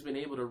formula that he's been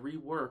able to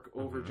rework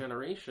over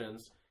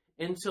generations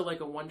into like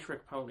a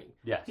one-trick pony.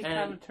 Yes. He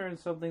kind of turned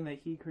something that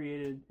he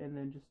created and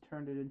then just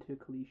turned it into a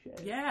cliche.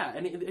 Yeah,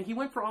 and he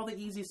went for all the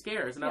easy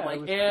scares, and I'm like,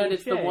 and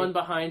it's the one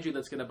behind you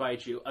that's going to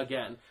bite you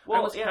again. Well,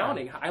 I was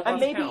counting. I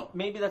lost count.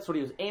 Maybe that's what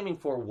he was aiming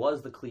for,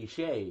 was the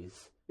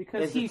cliches.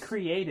 Because he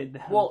created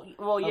them. Well,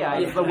 yeah,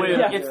 it's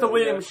the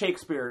William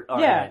Shakespeare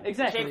argument. Yeah,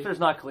 exactly. Shakespeare's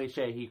not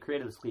cliche. He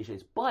created his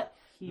cliches. But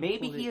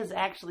maybe he is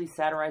actually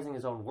satirizing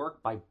his own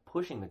work by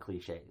pushing the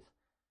cliches.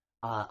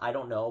 I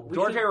don't know.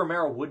 George A.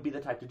 Romero would be the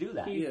type to do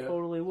that. He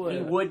totally would.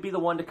 He would be the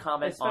one to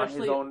comment on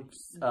his own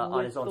style.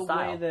 The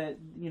way that,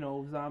 you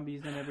know,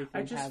 zombies and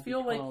everything. I just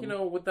feel like, you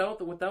know,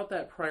 without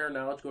that prior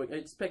knowledge going,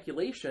 it's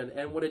speculation,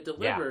 and what it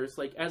delivers,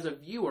 like as a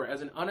viewer,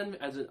 as an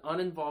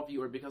uninvolved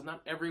viewer, because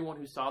not everyone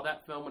who saw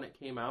that film when it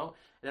came out,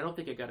 and I don't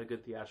think it got a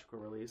good theatrical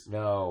release.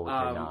 No,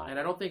 it did not. And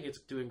I don't think it's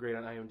doing great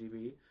on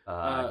IMDb.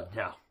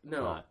 No,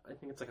 I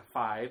think it's like a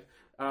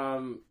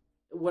 5.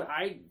 What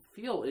I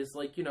feel is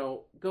like, you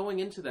know, going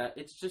into that,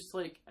 it's just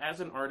like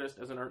as an artist,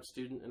 as an art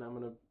student, and I'm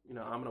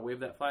gonna wave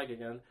that flag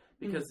again,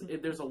 because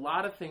there's a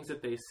lot of things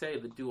that they say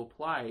that do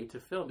apply to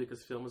film,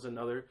 because film is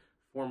another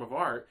form of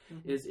art.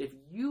 Is if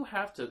you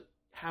have to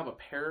have a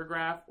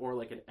paragraph or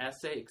like an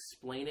essay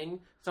explaining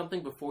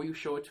something before you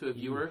show it to a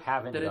viewer,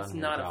 that it's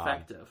not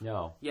effective.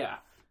 No. Yeah.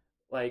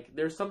 Like,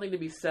 there's something to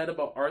be said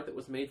about art that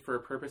was made for a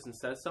purpose and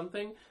says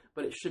something,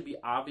 but it should be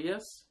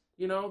obvious.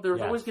 You know,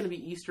 there's always going to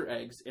be Easter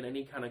eggs in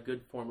any kind of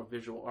good form of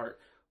visual art.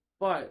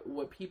 But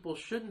what people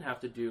shouldn't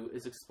have to do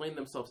is explain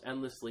themselves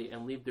endlessly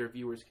and leave their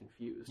viewers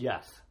confused.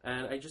 Yes.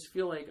 And I just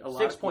feel like a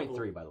lot of people...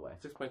 6.3, by the way.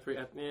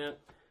 6.3, yeah.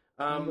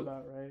 Sounds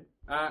about right.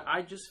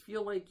 I just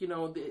feel like, you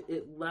know,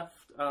 it left...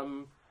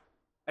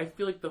 I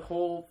feel like the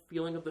whole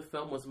feeling of the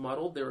film was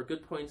muddled. There were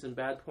good points and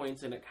bad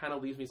points, and it kind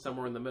of leaves me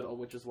somewhere in the middle,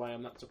 which is why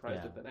I'm not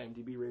surprised at that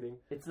IMDb rating.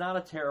 It's not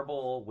a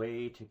terrible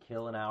way to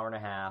kill an hour and a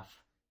half.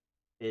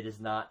 It is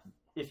not...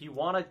 If you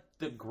want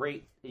a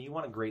great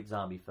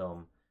zombie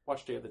film,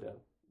 watch Day of the Dead.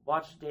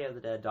 Watch Day of the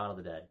Dead, Dawn of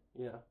the Dead.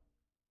 Yeah.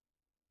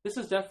 This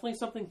is definitely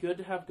something good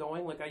to have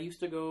going. Like, I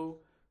used to go...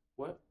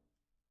 What?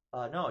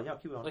 Keep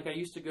going. Like, I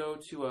used to go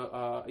to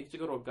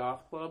a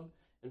goth club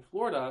in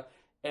Florida,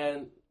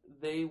 and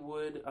they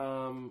would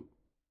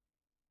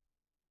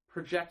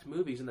project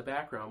movies in the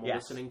background while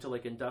listening to,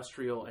 like,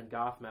 industrial and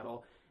goth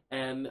metal.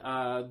 And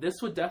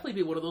this would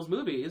definitely be one of those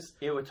movies.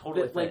 It would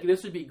totally fit. Like,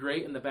 this would be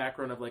great in the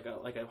background of like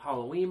a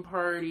Halloween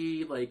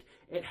party. Like,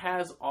 it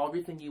has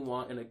everything you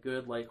want in a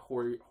good like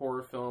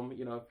horror film.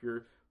 You know, if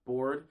you're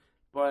bored,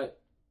 but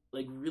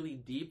like really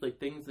deep, like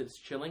things that's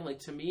chilling. Like,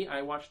 to me,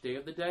 I watched Day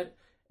of the Dead,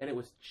 and it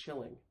was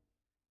chilling.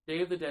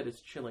 Day of the Dead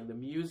is chilling. The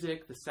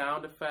music, the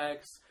sound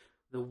effects,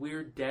 the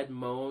weird dead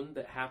moan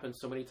that happens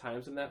so many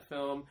times in that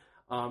film.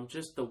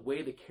 Just the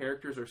way the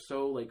characters are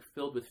so like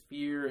filled with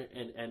fear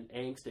and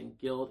angst and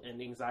guilt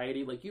and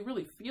anxiety. Like, you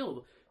really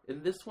feel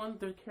in this one,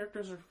 their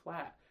characters are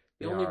flat.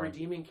 The only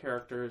redeeming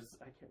characters,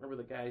 I can't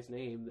remember the guy's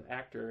name, the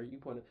actor you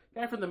pointed,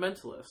 guy from The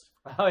Mentalist.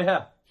 Oh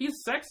yeah,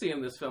 he's sexy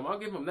in this film. I'll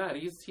give him that.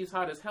 He's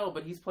hot as hell,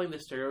 but he's playing the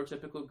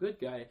stereotypical good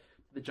guy.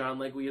 the John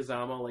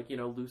Leguizamo, like,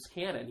 loose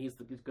cannon. He's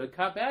the good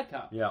cop, bad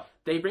cop. Yeah.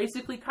 They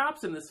basically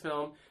cops in this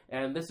film,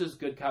 and this is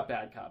good cop,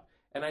 bad cop.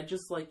 And I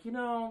just, like,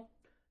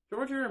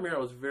 George A.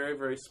 Romero is very,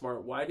 very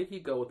smart. Why did he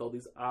go with all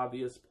these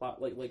obvious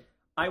plot, like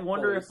I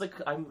wonder ploys?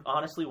 I'm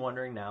honestly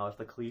wondering now if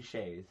the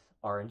cliches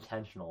are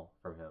intentional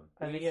from him.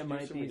 I think it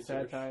might be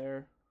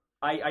satire.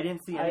 I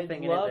didn't see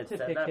anything in it that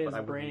said that, but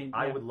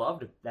I would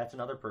love to. That's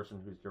another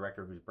person whose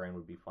director whose brain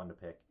would be fun to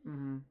pick.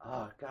 Mm-hmm.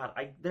 Oh God,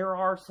 there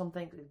are some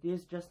things. It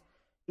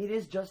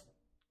is just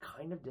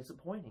kind of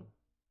disappointing.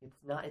 It's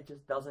not. It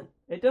just doesn't.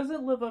 It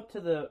doesn't live up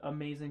to the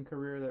amazing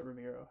career that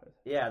Romero has.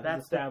 Yeah,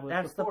 that's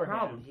the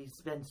problem. Him.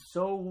 He's been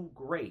so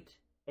great,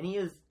 and he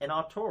is an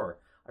auteur.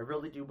 I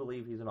really do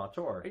believe he's an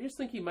auteur. I just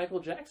think he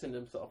Michael Jacksoned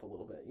himself a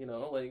little bit.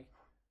 Like.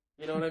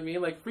 You know what I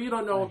mean? Like, for you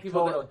don't know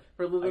people,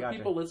 for the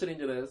people listening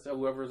to this,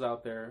 whoever's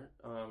out there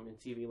in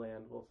TV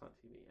land, well, it's not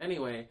TV.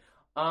 Anyway,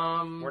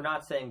 we're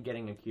not saying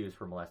getting accused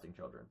for molesting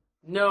children.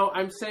 No,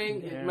 I'm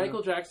saying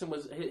Michael Jackson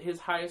was his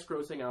highest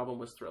grossing album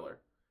was Thriller,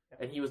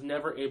 and he was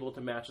never able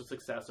to match the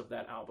success of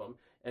that album.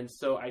 And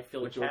so I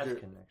feel like has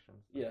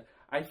connections. Yeah,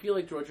 I feel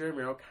like George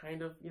Romero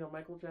kind of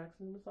Michael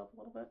Jackson himself a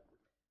little bit.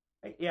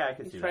 I could see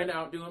that. He's trying to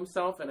outdo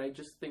himself, and I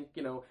just think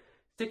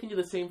sticking to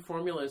the same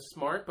formula is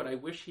smart, but I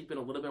wish he'd been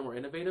a little bit more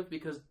innovative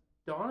because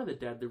Dawn of the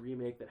Dead, the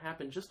remake that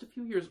happened just a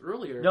few years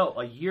earlier. No,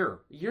 a year.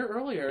 A year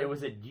earlier. It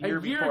was a year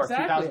before,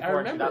 exactly. 2004, I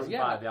remember,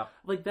 2005, yeah.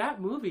 Like, that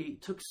movie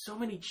took so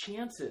many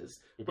chances,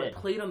 but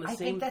played on the same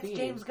theme. I think that's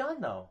James Gunn,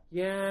 though.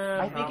 Yeah,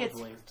 I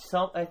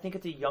think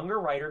it's a younger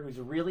writer who's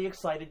really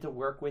excited to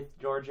work with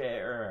George A.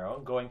 Romero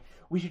and going,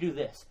 we should do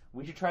this,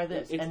 we should try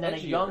this. And then a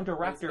young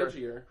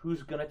director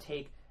who's going to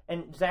take...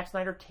 And Zack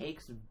Snyder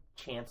takes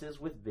chances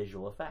with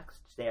visual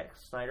effects. Zack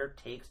Snyder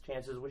takes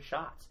chances with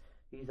shots.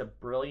 He's a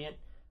brilliant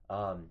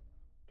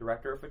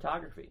director of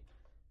photography.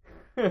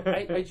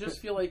 I just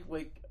feel like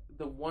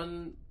the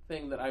one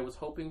thing that I was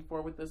hoping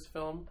for with this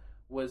film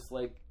was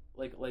like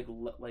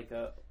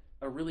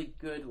a really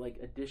good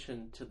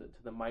addition to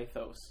the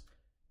mythos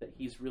that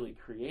he's really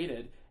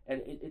created,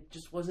 and it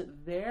just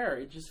wasn't there.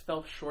 It just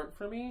fell short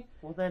for me.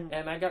 Well, then,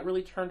 and I got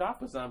really turned off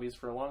with zombies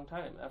for a long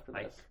time after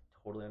this.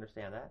 I totally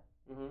understand that.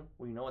 Mm-hmm.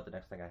 Well, you know what the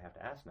next thing I have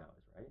to ask now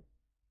is, right?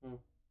 Mm.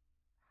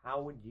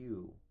 How would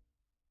you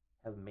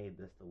have made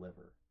this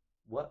deliver?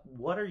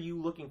 What are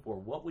you looking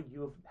for?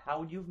 How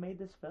would you have made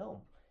this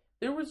film?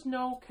 There was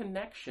no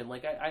connection.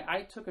 Like,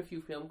 I took a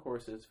few film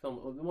courses,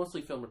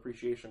 mostly film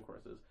appreciation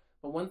courses.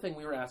 But one thing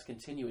we were asked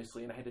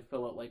continuously, and I had to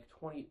fill out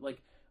 20,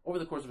 over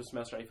the course of a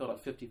semester, I filled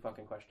out 50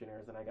 fucking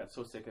questionnaires, and I got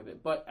so sick of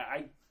it. But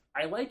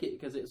I like it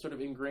because it sort of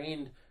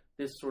ingrained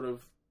this sort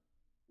of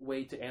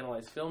way to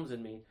analyze films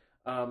in me.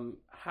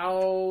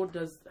 How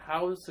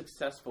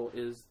successful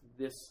is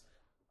this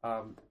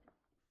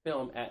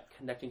film at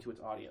connecting to its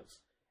audience?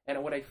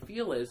 And what I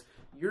feel is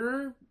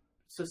your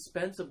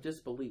suspense of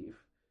disbelief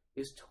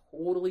is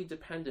totally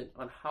dependent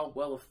on how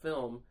well a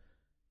film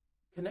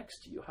connects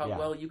to you, how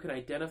well you can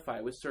identify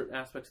with certain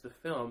aspects of the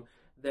film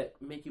that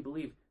make you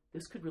believe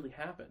this could really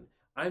happen.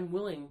 I'm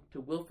willing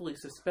to willfully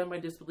suspend my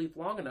disbelief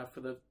long enough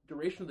for the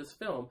duration of this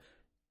film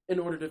in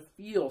order to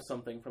feel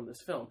something from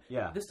this film.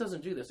 Yeah. This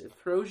doesn't do this. It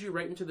throws you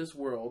right into this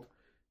world.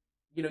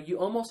 You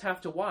almost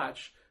have to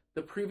watch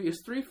the previous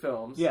 3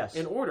 films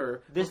in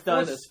order this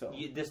film.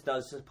 This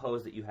does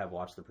suppose that you have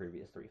watched the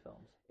previous 3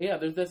 films. Yeah,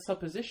 there's this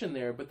supposition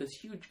there, but this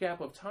huge gap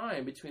of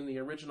time between the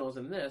originals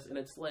and this, and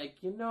it's like,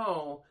 you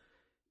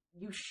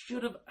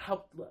should have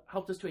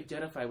helped us to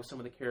identify with some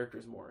of the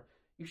characters more.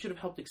 You should have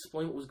helped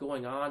explain what was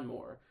going on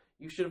more.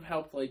 You should have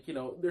helped,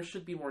 there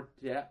should be more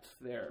depth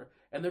there.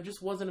 And there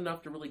just wasn't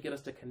enough to really get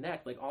us to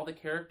connect. Like, all the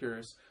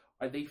characters,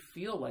 they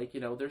feel like,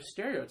 they're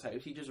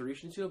stereotypes. He just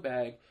reached into a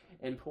bag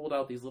and pulled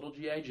out these little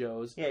G.I.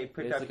 Joes. Yeah, he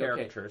picked out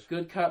caricatures. Okay,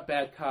 good cop,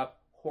 bad cop,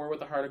 whore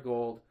with a heart of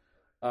gold.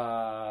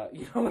 And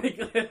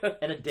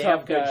a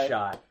damn good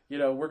shot.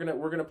 We're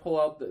gonna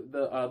pull out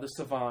the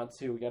savant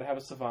too. We gotta have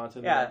a savant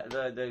in there.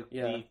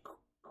 The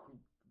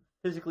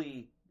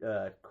physically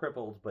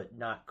crippled but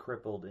not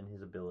crippled in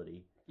his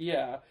ability.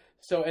 Yeah.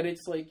 So, and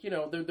it's like,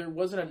 there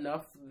wasn't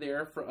enough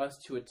there for us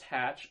to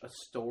attach a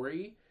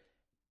story.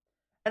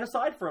 And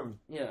aside from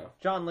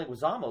John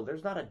Leguizamo,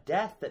 there's not a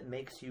death that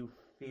makes you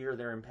fear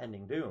their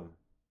impending doom.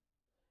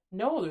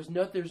 No,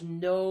 there's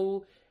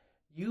no.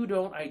 You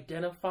don't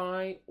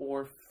identify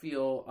or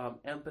feel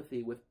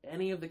empathy with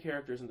any of the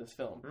characters in this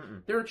film.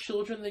 Mm-mm. There are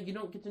children that you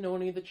don't get to know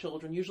any of the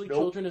children. Usually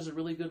children is a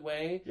really good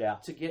way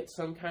to get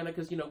some kind of...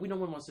 Because, no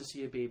one wants to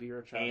see a baby or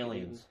a child.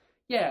 Aliens.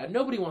 Yeah,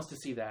 nobody wants to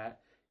see that.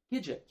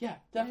 Gidget, yeah,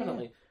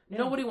 definitely. Yeah.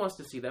 Nobody wants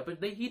to see that, but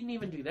he didn't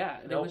even do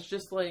that. And it was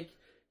just like...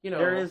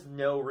 There is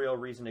no real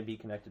reason to be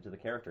connected to the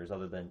characters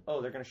other than,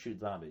 they're going to shoot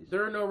zombies.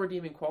 There are no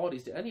redeeming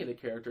qualities to any of the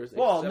characters. The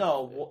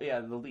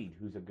lead,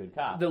 who's a good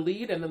cop. The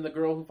lead, and then the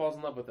girl who falls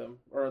in love with him,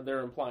 or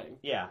they're implying.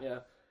 Yeah. Yeah.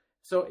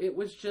 So it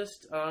was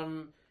just,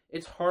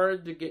 it's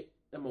hard to get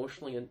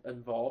emotionally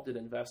involved and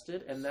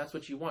invested, and that's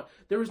what you want.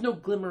 There was no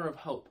glimmer of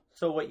hope.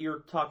 So what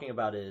you're talking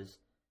about is,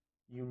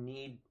 you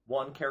need,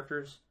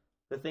 characters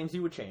The things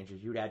you would change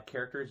is you'd add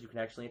characters you can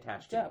actually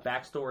attach to, Depth.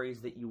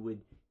 backstories that you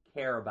would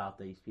care about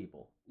these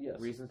people, Yes.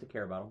 reasons to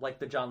care about them, like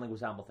the John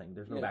Leguizamo thing.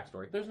 There's no Yeah.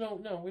 backstory. There's no,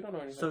 we don't know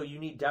anything. So you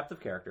need depth of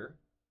character.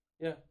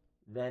 Yeah.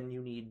 Then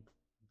you need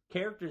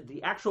characters,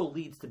 the actual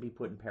leads to be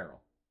put in peril,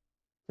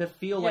 to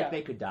feel Yeah. like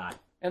they could die.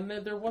 And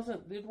then it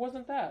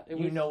wasn't that. It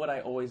You was, know what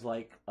I always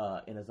like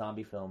in a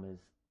zombie film is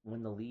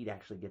when the lead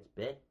actually gets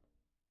bit,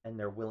 and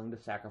they're willing to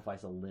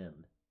sacrifice a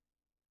limb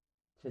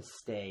to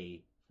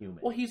stay human.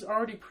 Well, he's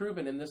already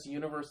proven in this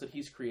universe that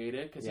he's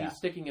created, because Yeah. he's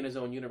sticking in his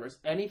own universe.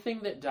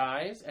 Anything that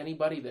dies,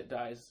 anybody that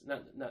dies,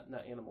 not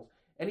animals,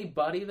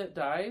 anybody that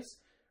dies,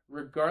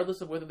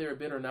 regardless of whether they were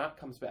bit or not,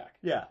 comes back.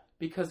 Yeah.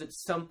 Because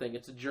it's something,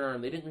 it's a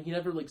germ. He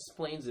never really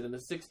explains it. In the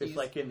 60s, It's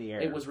like in the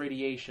air. it was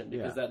radiation,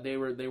 because Yeah. that they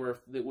were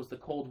it was the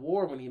Cold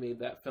War when he made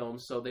that film,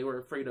 so they were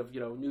afraid of,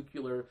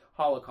 nuclear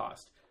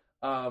holocaust.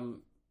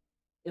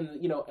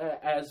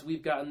 As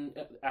we've gotten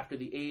after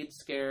the AIDS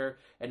scare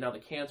and now the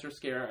cancer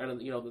scare,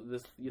 and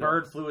this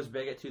Bird flu was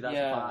big at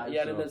 2005.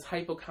 and this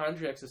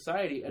hypochondriac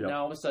society, and Yep. now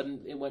all of a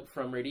sudden it went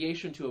from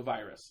radiation to a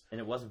virus. And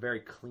it was a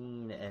very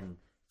clean and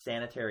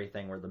sanitary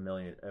thing where the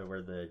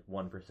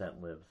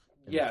 1% lives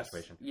in this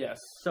situation. Yes.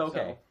 So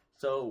okay,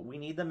 so we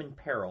need them in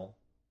peril.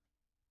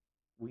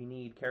 We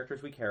need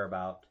characters we care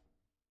about.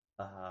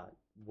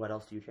 What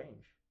else do you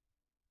change?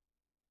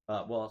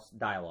 Well,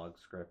 dialogue,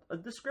 script.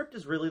 The script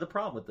is really the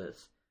problem with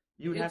this.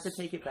 You would have to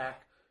take it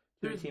back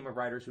to a team of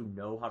writers who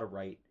know how to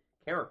write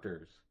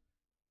characters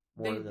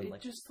more than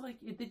like.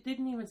 It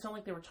didn't even sound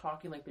like they were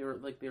talking like they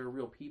were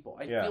real people.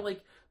 I Yeah. feel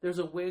like there's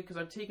a way, because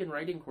I've taken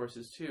writing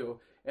courses too,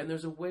 and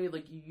there's a way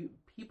like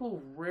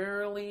people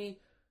rarely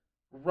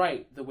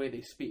write the way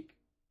they speak,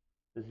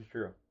 This is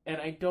true. and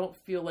I don't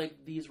feel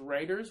like these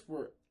writers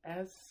were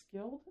as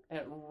skilled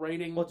at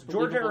writing. Well, it's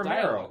George A. believable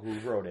Romero dialogue.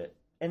 who wrote it,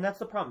 and that's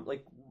the problem.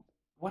 Like,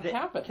 What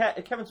happened?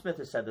 Kevin Smith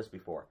has said this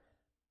before.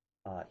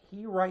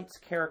 He writes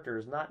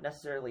characters not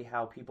necessarily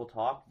how people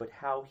talk, but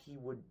how he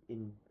would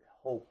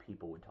hope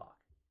people would talk.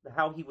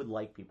 How he would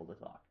like people to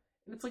talk.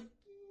 And it's like,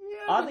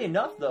 yeah. Oddly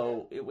enough,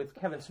 though, with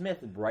Kevin Smith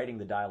writing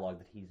the dialogue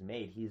that he's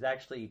made, he's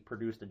actually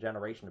produced a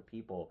generation of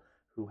people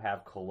who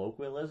have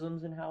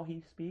colloquialisms in how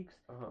he speaks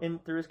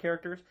through his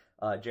characters.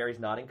 Jerry's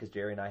nodding because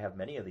Jerry and I have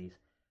many of these.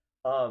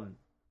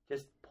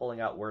 Just pulling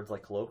out words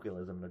like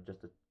colloquialism and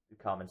just a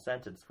common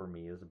sentence for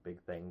me is a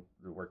big thing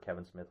where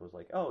Kevin Smith was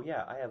like, oh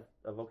yeah, I have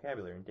a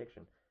vocabulary and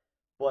diction.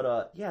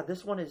 But yeah,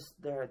 this one is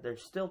they're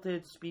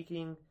stilted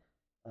speaking.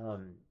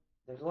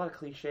 There's a lot of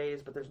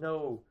cliches, but there's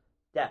no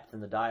depth in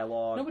the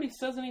dialogue. Nobody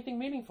says anything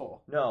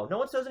meaningful. No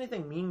one says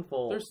anything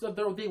meaningful.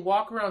 They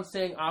walk around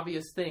saying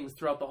obvious things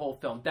throughout the whole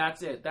film.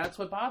 That's it. That's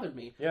what bothered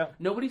me. Yeah.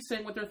 Nobody's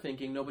saying what they're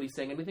thinking. Nobody's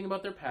saying anything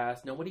about their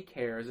past. Nobody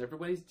cares.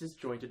 Everybody's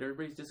disjointed.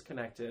 Everybody's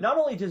disconnected. Not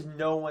only does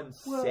no one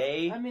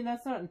say... I mean,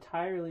 that's not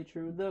entirely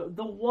true.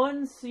 The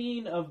one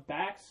scene of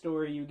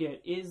backstory you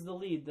get is the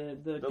lead, the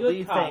good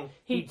lead cop. thing.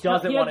 He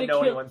doesn't want to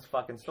know anyone's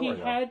fucking story.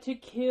 He had to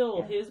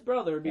kill his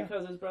brother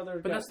because his brother.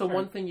 But that's the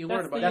one thing you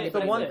learn about. That's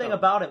the one thing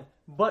about him.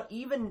 But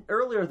even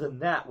earlier than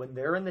that, when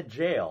they're in the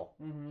jail,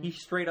 Mm-hmm. he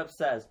straight up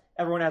says,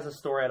 "Everyone has a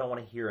story. I don't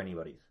want to hear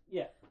anybody's."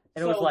 Yeah.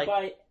 And so it was like,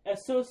 by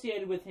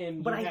associated with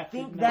him, but you I have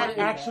think to that not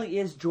do actually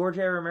is George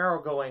A.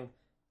 Romero going,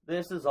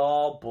 "This is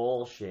all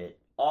bullshit.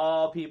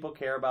 All people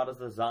care about is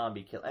the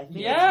zombie kill." I think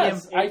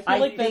Yes, it's him. I feel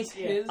like that's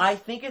his. I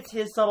think it's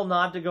his subtle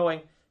nod to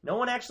going, no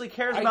one actually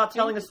cares about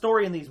telling a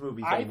story in these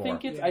movies anymore.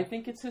 I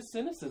think it's his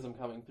cynicism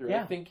coming through.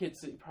 Yeah. I think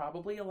it's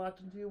probably a lot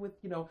to do with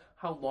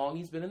how long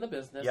he's been in the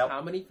business, Yep.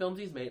 how many films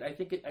he's made. I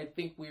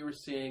think we were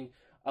seeing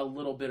a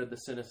little bit of the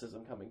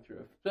cynicism coming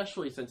through,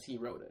 especially since he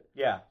wrote it.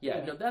 Yeah.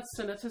 No, that's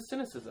his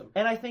cynicism.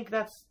 And I think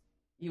that's...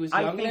 He was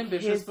young and think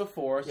ambitious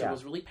before, so yeah. he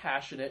was really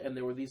passionate, and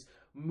there were these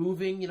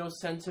moving,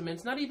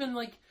 sentiments, not even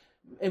like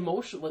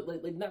emotional,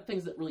 like not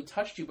things that really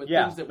touched you, but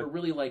things that were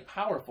really like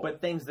powerful. But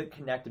things that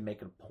connect and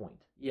make a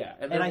point. Yeah,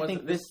 and I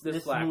think this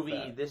movie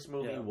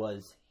yeah.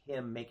 was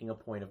him making a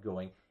point of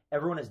going,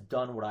 everyone has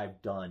done what I've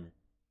done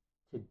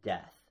to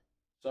death.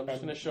 So I'm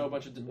just going to show a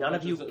bunch of none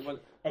of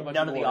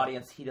the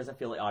audience. He doesn't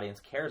feel the audience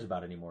cares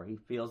about anymore. He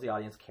feels the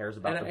audience cares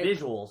about the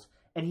visuals,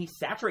 and he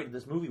saturated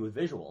this movie with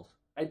visuals.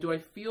 Do I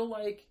feel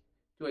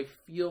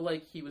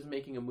like he was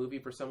making a movie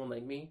for someone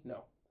like me?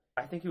 No.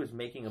 I think he was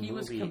making a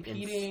movie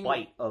in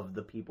spite of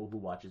the people who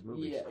watch his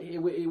movies. Yeah,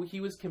 he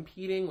was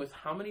competing with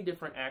how many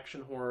different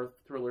action horror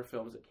thriller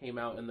films that came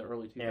out in the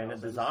early 2000s. And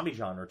in the zombie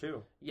genre,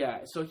 too.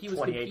 Yeah, so he was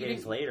 28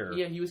 Days Later.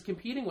 Yeah, he was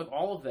competing with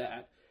all of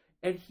that,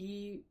 and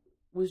he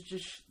was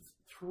just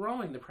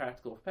throwing the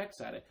practical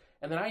effects at it.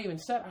 And then I even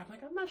said,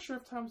 I'm not sure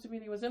if Tom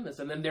Savini was in this.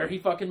 And then there he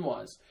fucking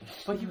was.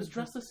 But he was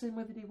dressed the same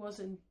way that he was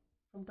in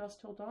From Dusk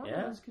Till Dawn.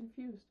 Yeah. I was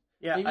confused.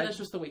 Yeah, Maybe that's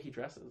just the way he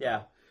dresses.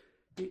 Yeah.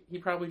 He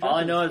probably dresses. All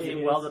I know is he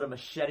wielded a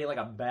machete like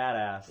a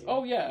badass.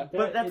 Oh, yeah.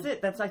 But that's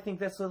it. I think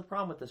that's the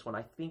problem with this one.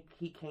 I think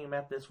he came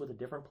at this with a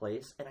different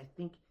place, and I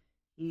think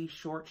he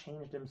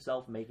shortchanged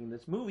himself making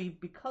this movie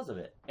because of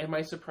it. Am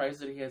I surprised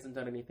that he hasn't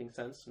done anything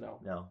since? No.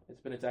 No. It's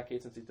been a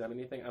decade since he's done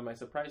anything. Am I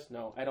surprised?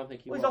 No. I don't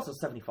think he will. He's also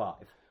 75.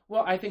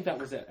 Well, I think that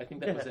was it. I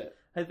think that was it.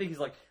 I think he's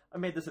like, I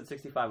made this at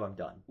 65. I'm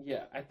done.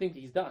 Yeah, I think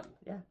he's done.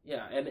 Yeah.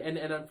 Yeah, and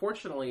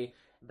unfortunately,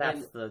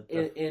 that's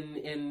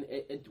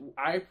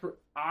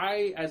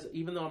I as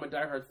even though I'm a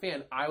diehard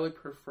fan, I would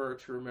prefer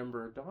to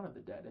remember Dawn of the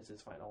Dead as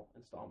his final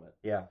installment.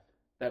 Yeah.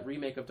 That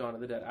remake of Dawn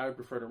of the Dead, I would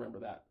prefer to remember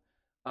that.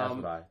 That's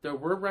what I. There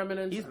were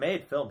remnants. He's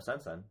made films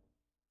since then.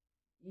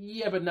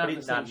 Yeah, but not in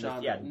the same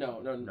genre. Yeah, no,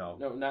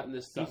 not in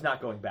this. He's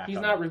not going back. He's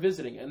not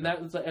revisiting, and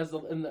that was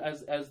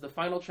as the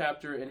final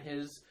chapter in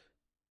his.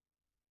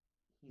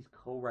 He's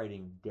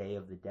co-writing Day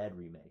of the Dead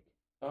remake.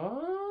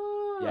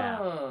 Oh,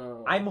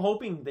 yeah. I'm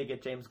hoping they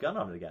get James Gunn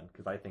on it again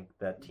because I think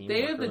that team.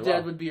 Day of the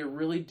Dead would be a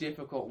really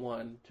difficult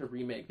one to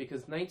remake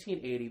because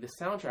 1980, the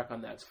soundtrack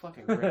on that's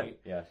fucking great.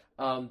 Yes.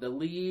 The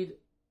lead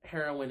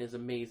heroine is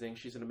amazing.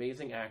 She's an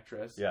amazing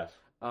actress. Yes.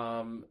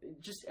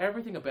 Just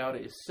everything about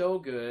it is so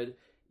good.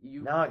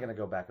 Now I'm gonna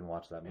go back and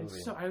watch that movie.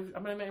 So I'm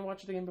gonna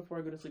watch it again before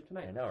I go to sleep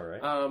tonight. I know,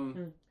 right?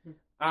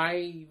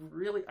 I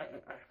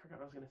forgot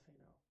what I was gonna say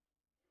now.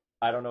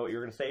 I don't know what you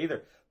were gonna say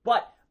either,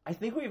 but I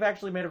think we've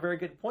actually made a very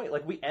good point.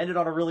 Like we ended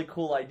on a really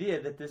cool idea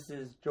that this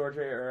is George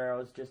A.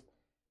 Romero's just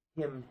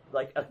him,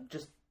 like a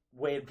just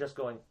way of just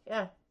going,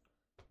 yeah.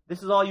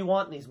 This is all you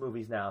want in these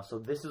movies now, so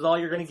this is all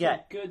you're going to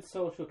get. A good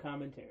social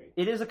commentary.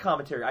 It is a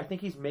commentary. I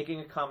think he's making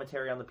a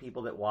commentary on the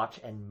people that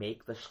watch and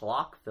make the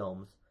schlock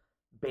films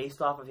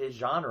based off of his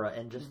genre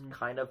and just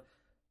kind of...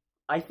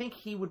 I think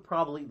he would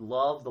probably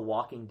love The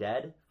Walking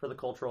Dead for the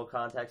cultural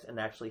context and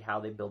actually how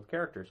they build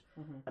characters.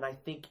 And I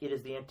think it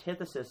is the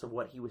antithesis of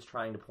what he was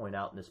trying to point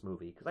out in this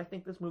movie. Because I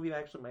think this movie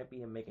actually might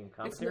be him making a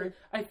commentary.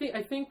 I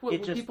think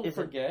what people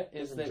forget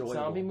is that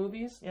zombie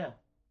movies... Yeah.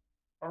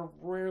 are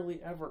rarely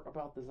ever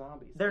about the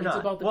zombies. They're not.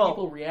 It's about the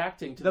people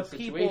reacting to the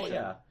situation. People,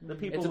 yeah. The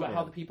people it's about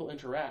how the people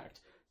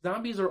interact.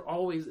 Zombies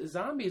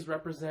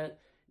represent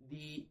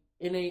the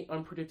innate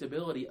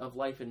unpredictability of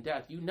life and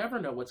death. You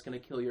never know what's going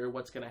to kill you or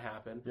what's going to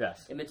happen.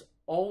 Yes. And it's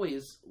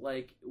always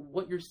like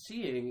what you're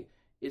seeing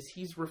is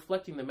he's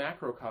reflecting the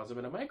macrocosm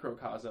and a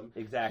microcosm.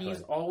 Exactly.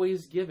 He's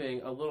always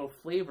giving a little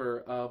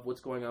flavor of what's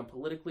going on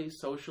politically,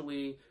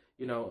 socially,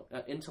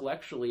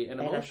 intellectually and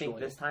emotionally. And I think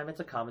this time it's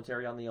a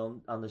commentary on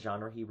the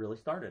genre he really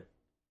started.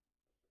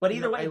 But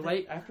either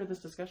way, after this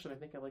discussion, I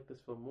think I like this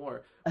film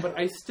more. But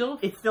I still,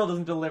 it still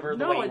doesn't deliver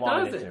the way you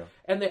wanted it to.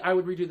 And I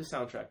would redo the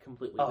soundtrack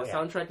completely. The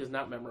soundtrack is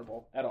not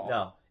memorable at all.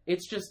 No,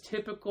 it's just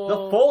typical.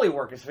 The Foley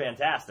work is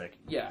fantastic.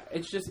 Yeah,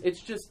 it's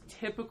just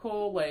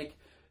typical like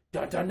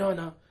da da na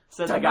na.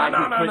 Says the guy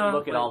who couldn't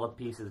look at all the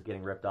pieces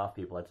getting ripped off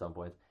people at some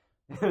point.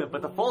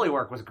 But the Foley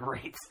work was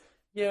great.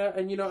 Yeah,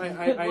 and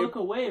I look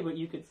away, but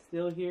you could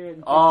still hear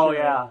it. Oh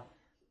yeah,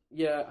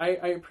 yeah.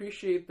 I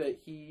appreciate that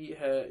he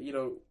had.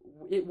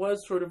 It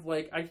was sort of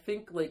like I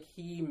think like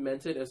he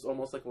meant it as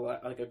almost like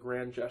a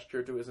grand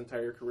gesture to his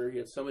entire career. He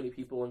had so many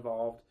people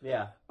involved.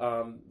 Yeah.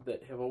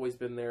 That have always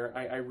been there.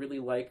 I really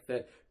like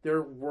that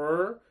there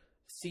were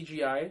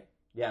CGI.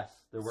 Yes,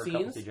 there were a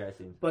couple CGI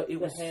scenes, but it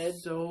was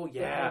so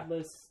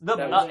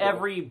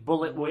every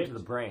bullet wound to the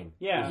brain.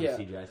 Yeah, was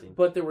a CGI scene.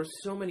 But there were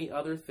so many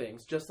other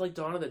things, just like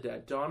Dawn of the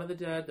Dead. Dawn of the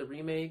Dead, the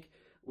remake,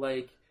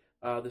 like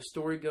the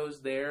story goes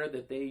there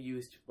that they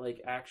used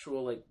like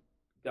actual like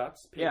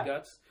guts, pig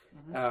guts,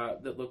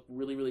 that look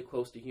really really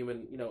close to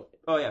human,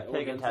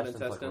 pig intestines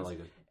look really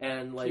good.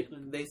 And like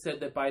they said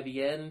that by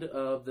the end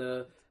of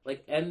the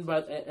end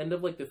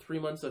of like the 3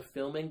 months of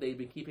filming, they'd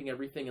been keeping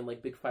everything in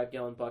like big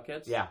 5-gallon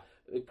buckets. Yeah.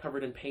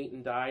 Covered in paint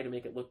and dye to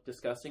make it look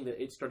disgusting,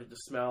 that it started to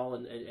smell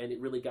and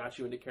it really got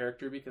you into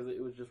character because it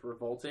was just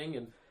revolting.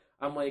 And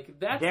I'm like,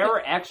 there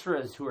were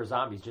extras who are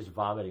zombies just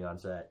vomiting on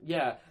set.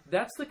 Yeah,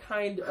 that's the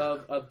kind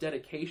of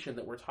dedication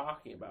that we're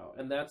talking about,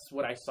 and that's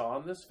what I saw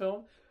in this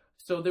film.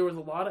 So there was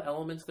a lot of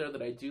elements there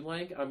that I do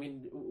like. I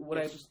mean,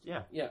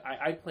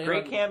 I plan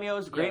great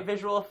cameos, great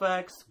visual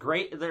effects,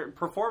 great their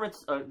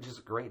performance,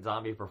 just great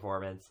zombie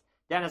performance.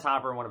 Dennis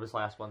Hopper in one of his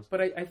last ones.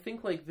 But I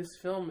think like this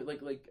film,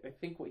 like I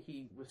think what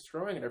he was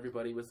throwing at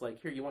everybody was like,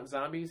 here, you want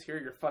zombies? Here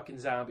are your fucking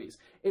zombies.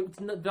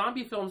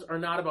 Zombie films are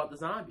not about the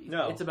zombies.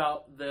 No. It's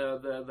about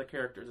the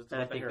characters. It's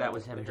and about I think that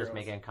was him just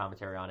making a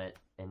commentary on it,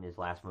 and his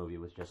last movie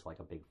was just like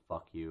a big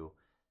fuck you.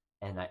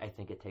 And I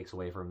think it takes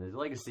away from his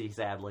legacy,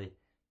 sadly.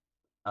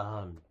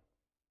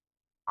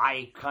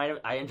 I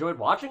enjoyed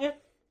watching it,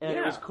 and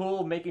it was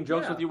cool making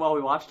jokes with you while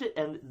we watched it,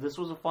 and this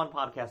was a fun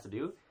podcast to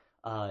do.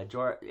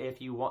 If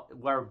you want,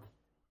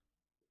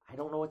 I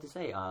don't know what to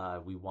say. I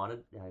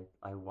wanted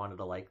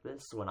to like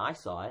this when I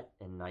saw it,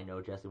 and I know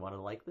Jessie wanted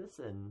to like this.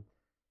 And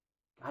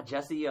God,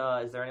 Jessie,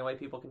 is there any way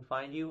people can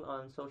find you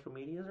on social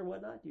medias or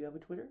whatnot? Do you have a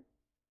Twitter?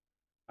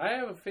 I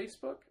have a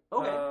Facebook.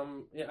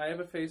 Okay. I have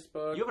a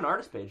Facebook. You have an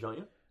artist page, don't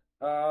you?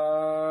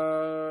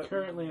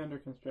 Currently under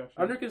construction.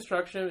 Under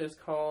construction is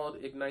called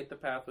Ignite the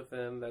Path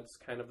Within. That's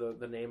kind of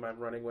the name I'm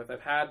running with.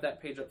 I've had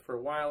that page up for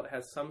a while. It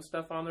has some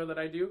stuff on there that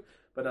I do,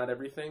 but not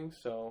everything.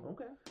 So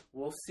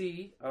we'll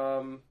see.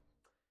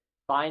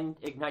 Find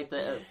Ignite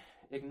the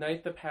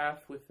Path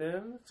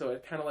Within. So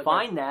it kind of like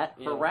find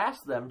harass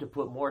them to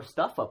put more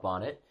stuff up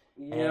on it.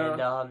 Yeah.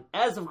 And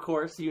as of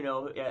course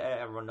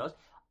everyone knows,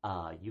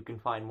 You can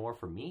find more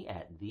from me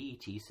at the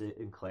T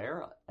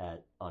Sinclair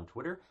on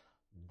Twitter,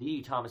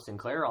 the Thomas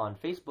Sinclair on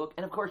Facebook,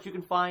 and of course you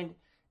can find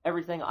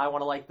everything I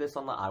Want to Like This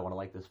on the I Want to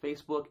Like This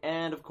Facebook,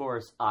 and of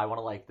course I Want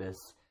to Like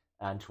This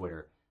on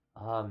Twitter.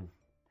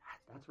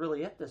 That's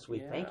really it this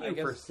week. Yeah, Thank you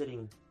for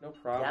sitting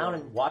down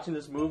and watching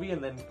this movie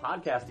and then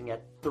podcasting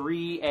at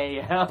 3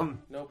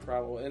 a.m. No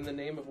problem. In the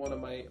name of one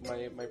of my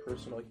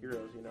personal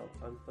heroes,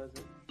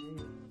 Unpleasant.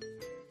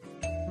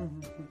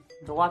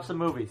 To watch some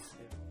movies.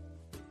 Yeah.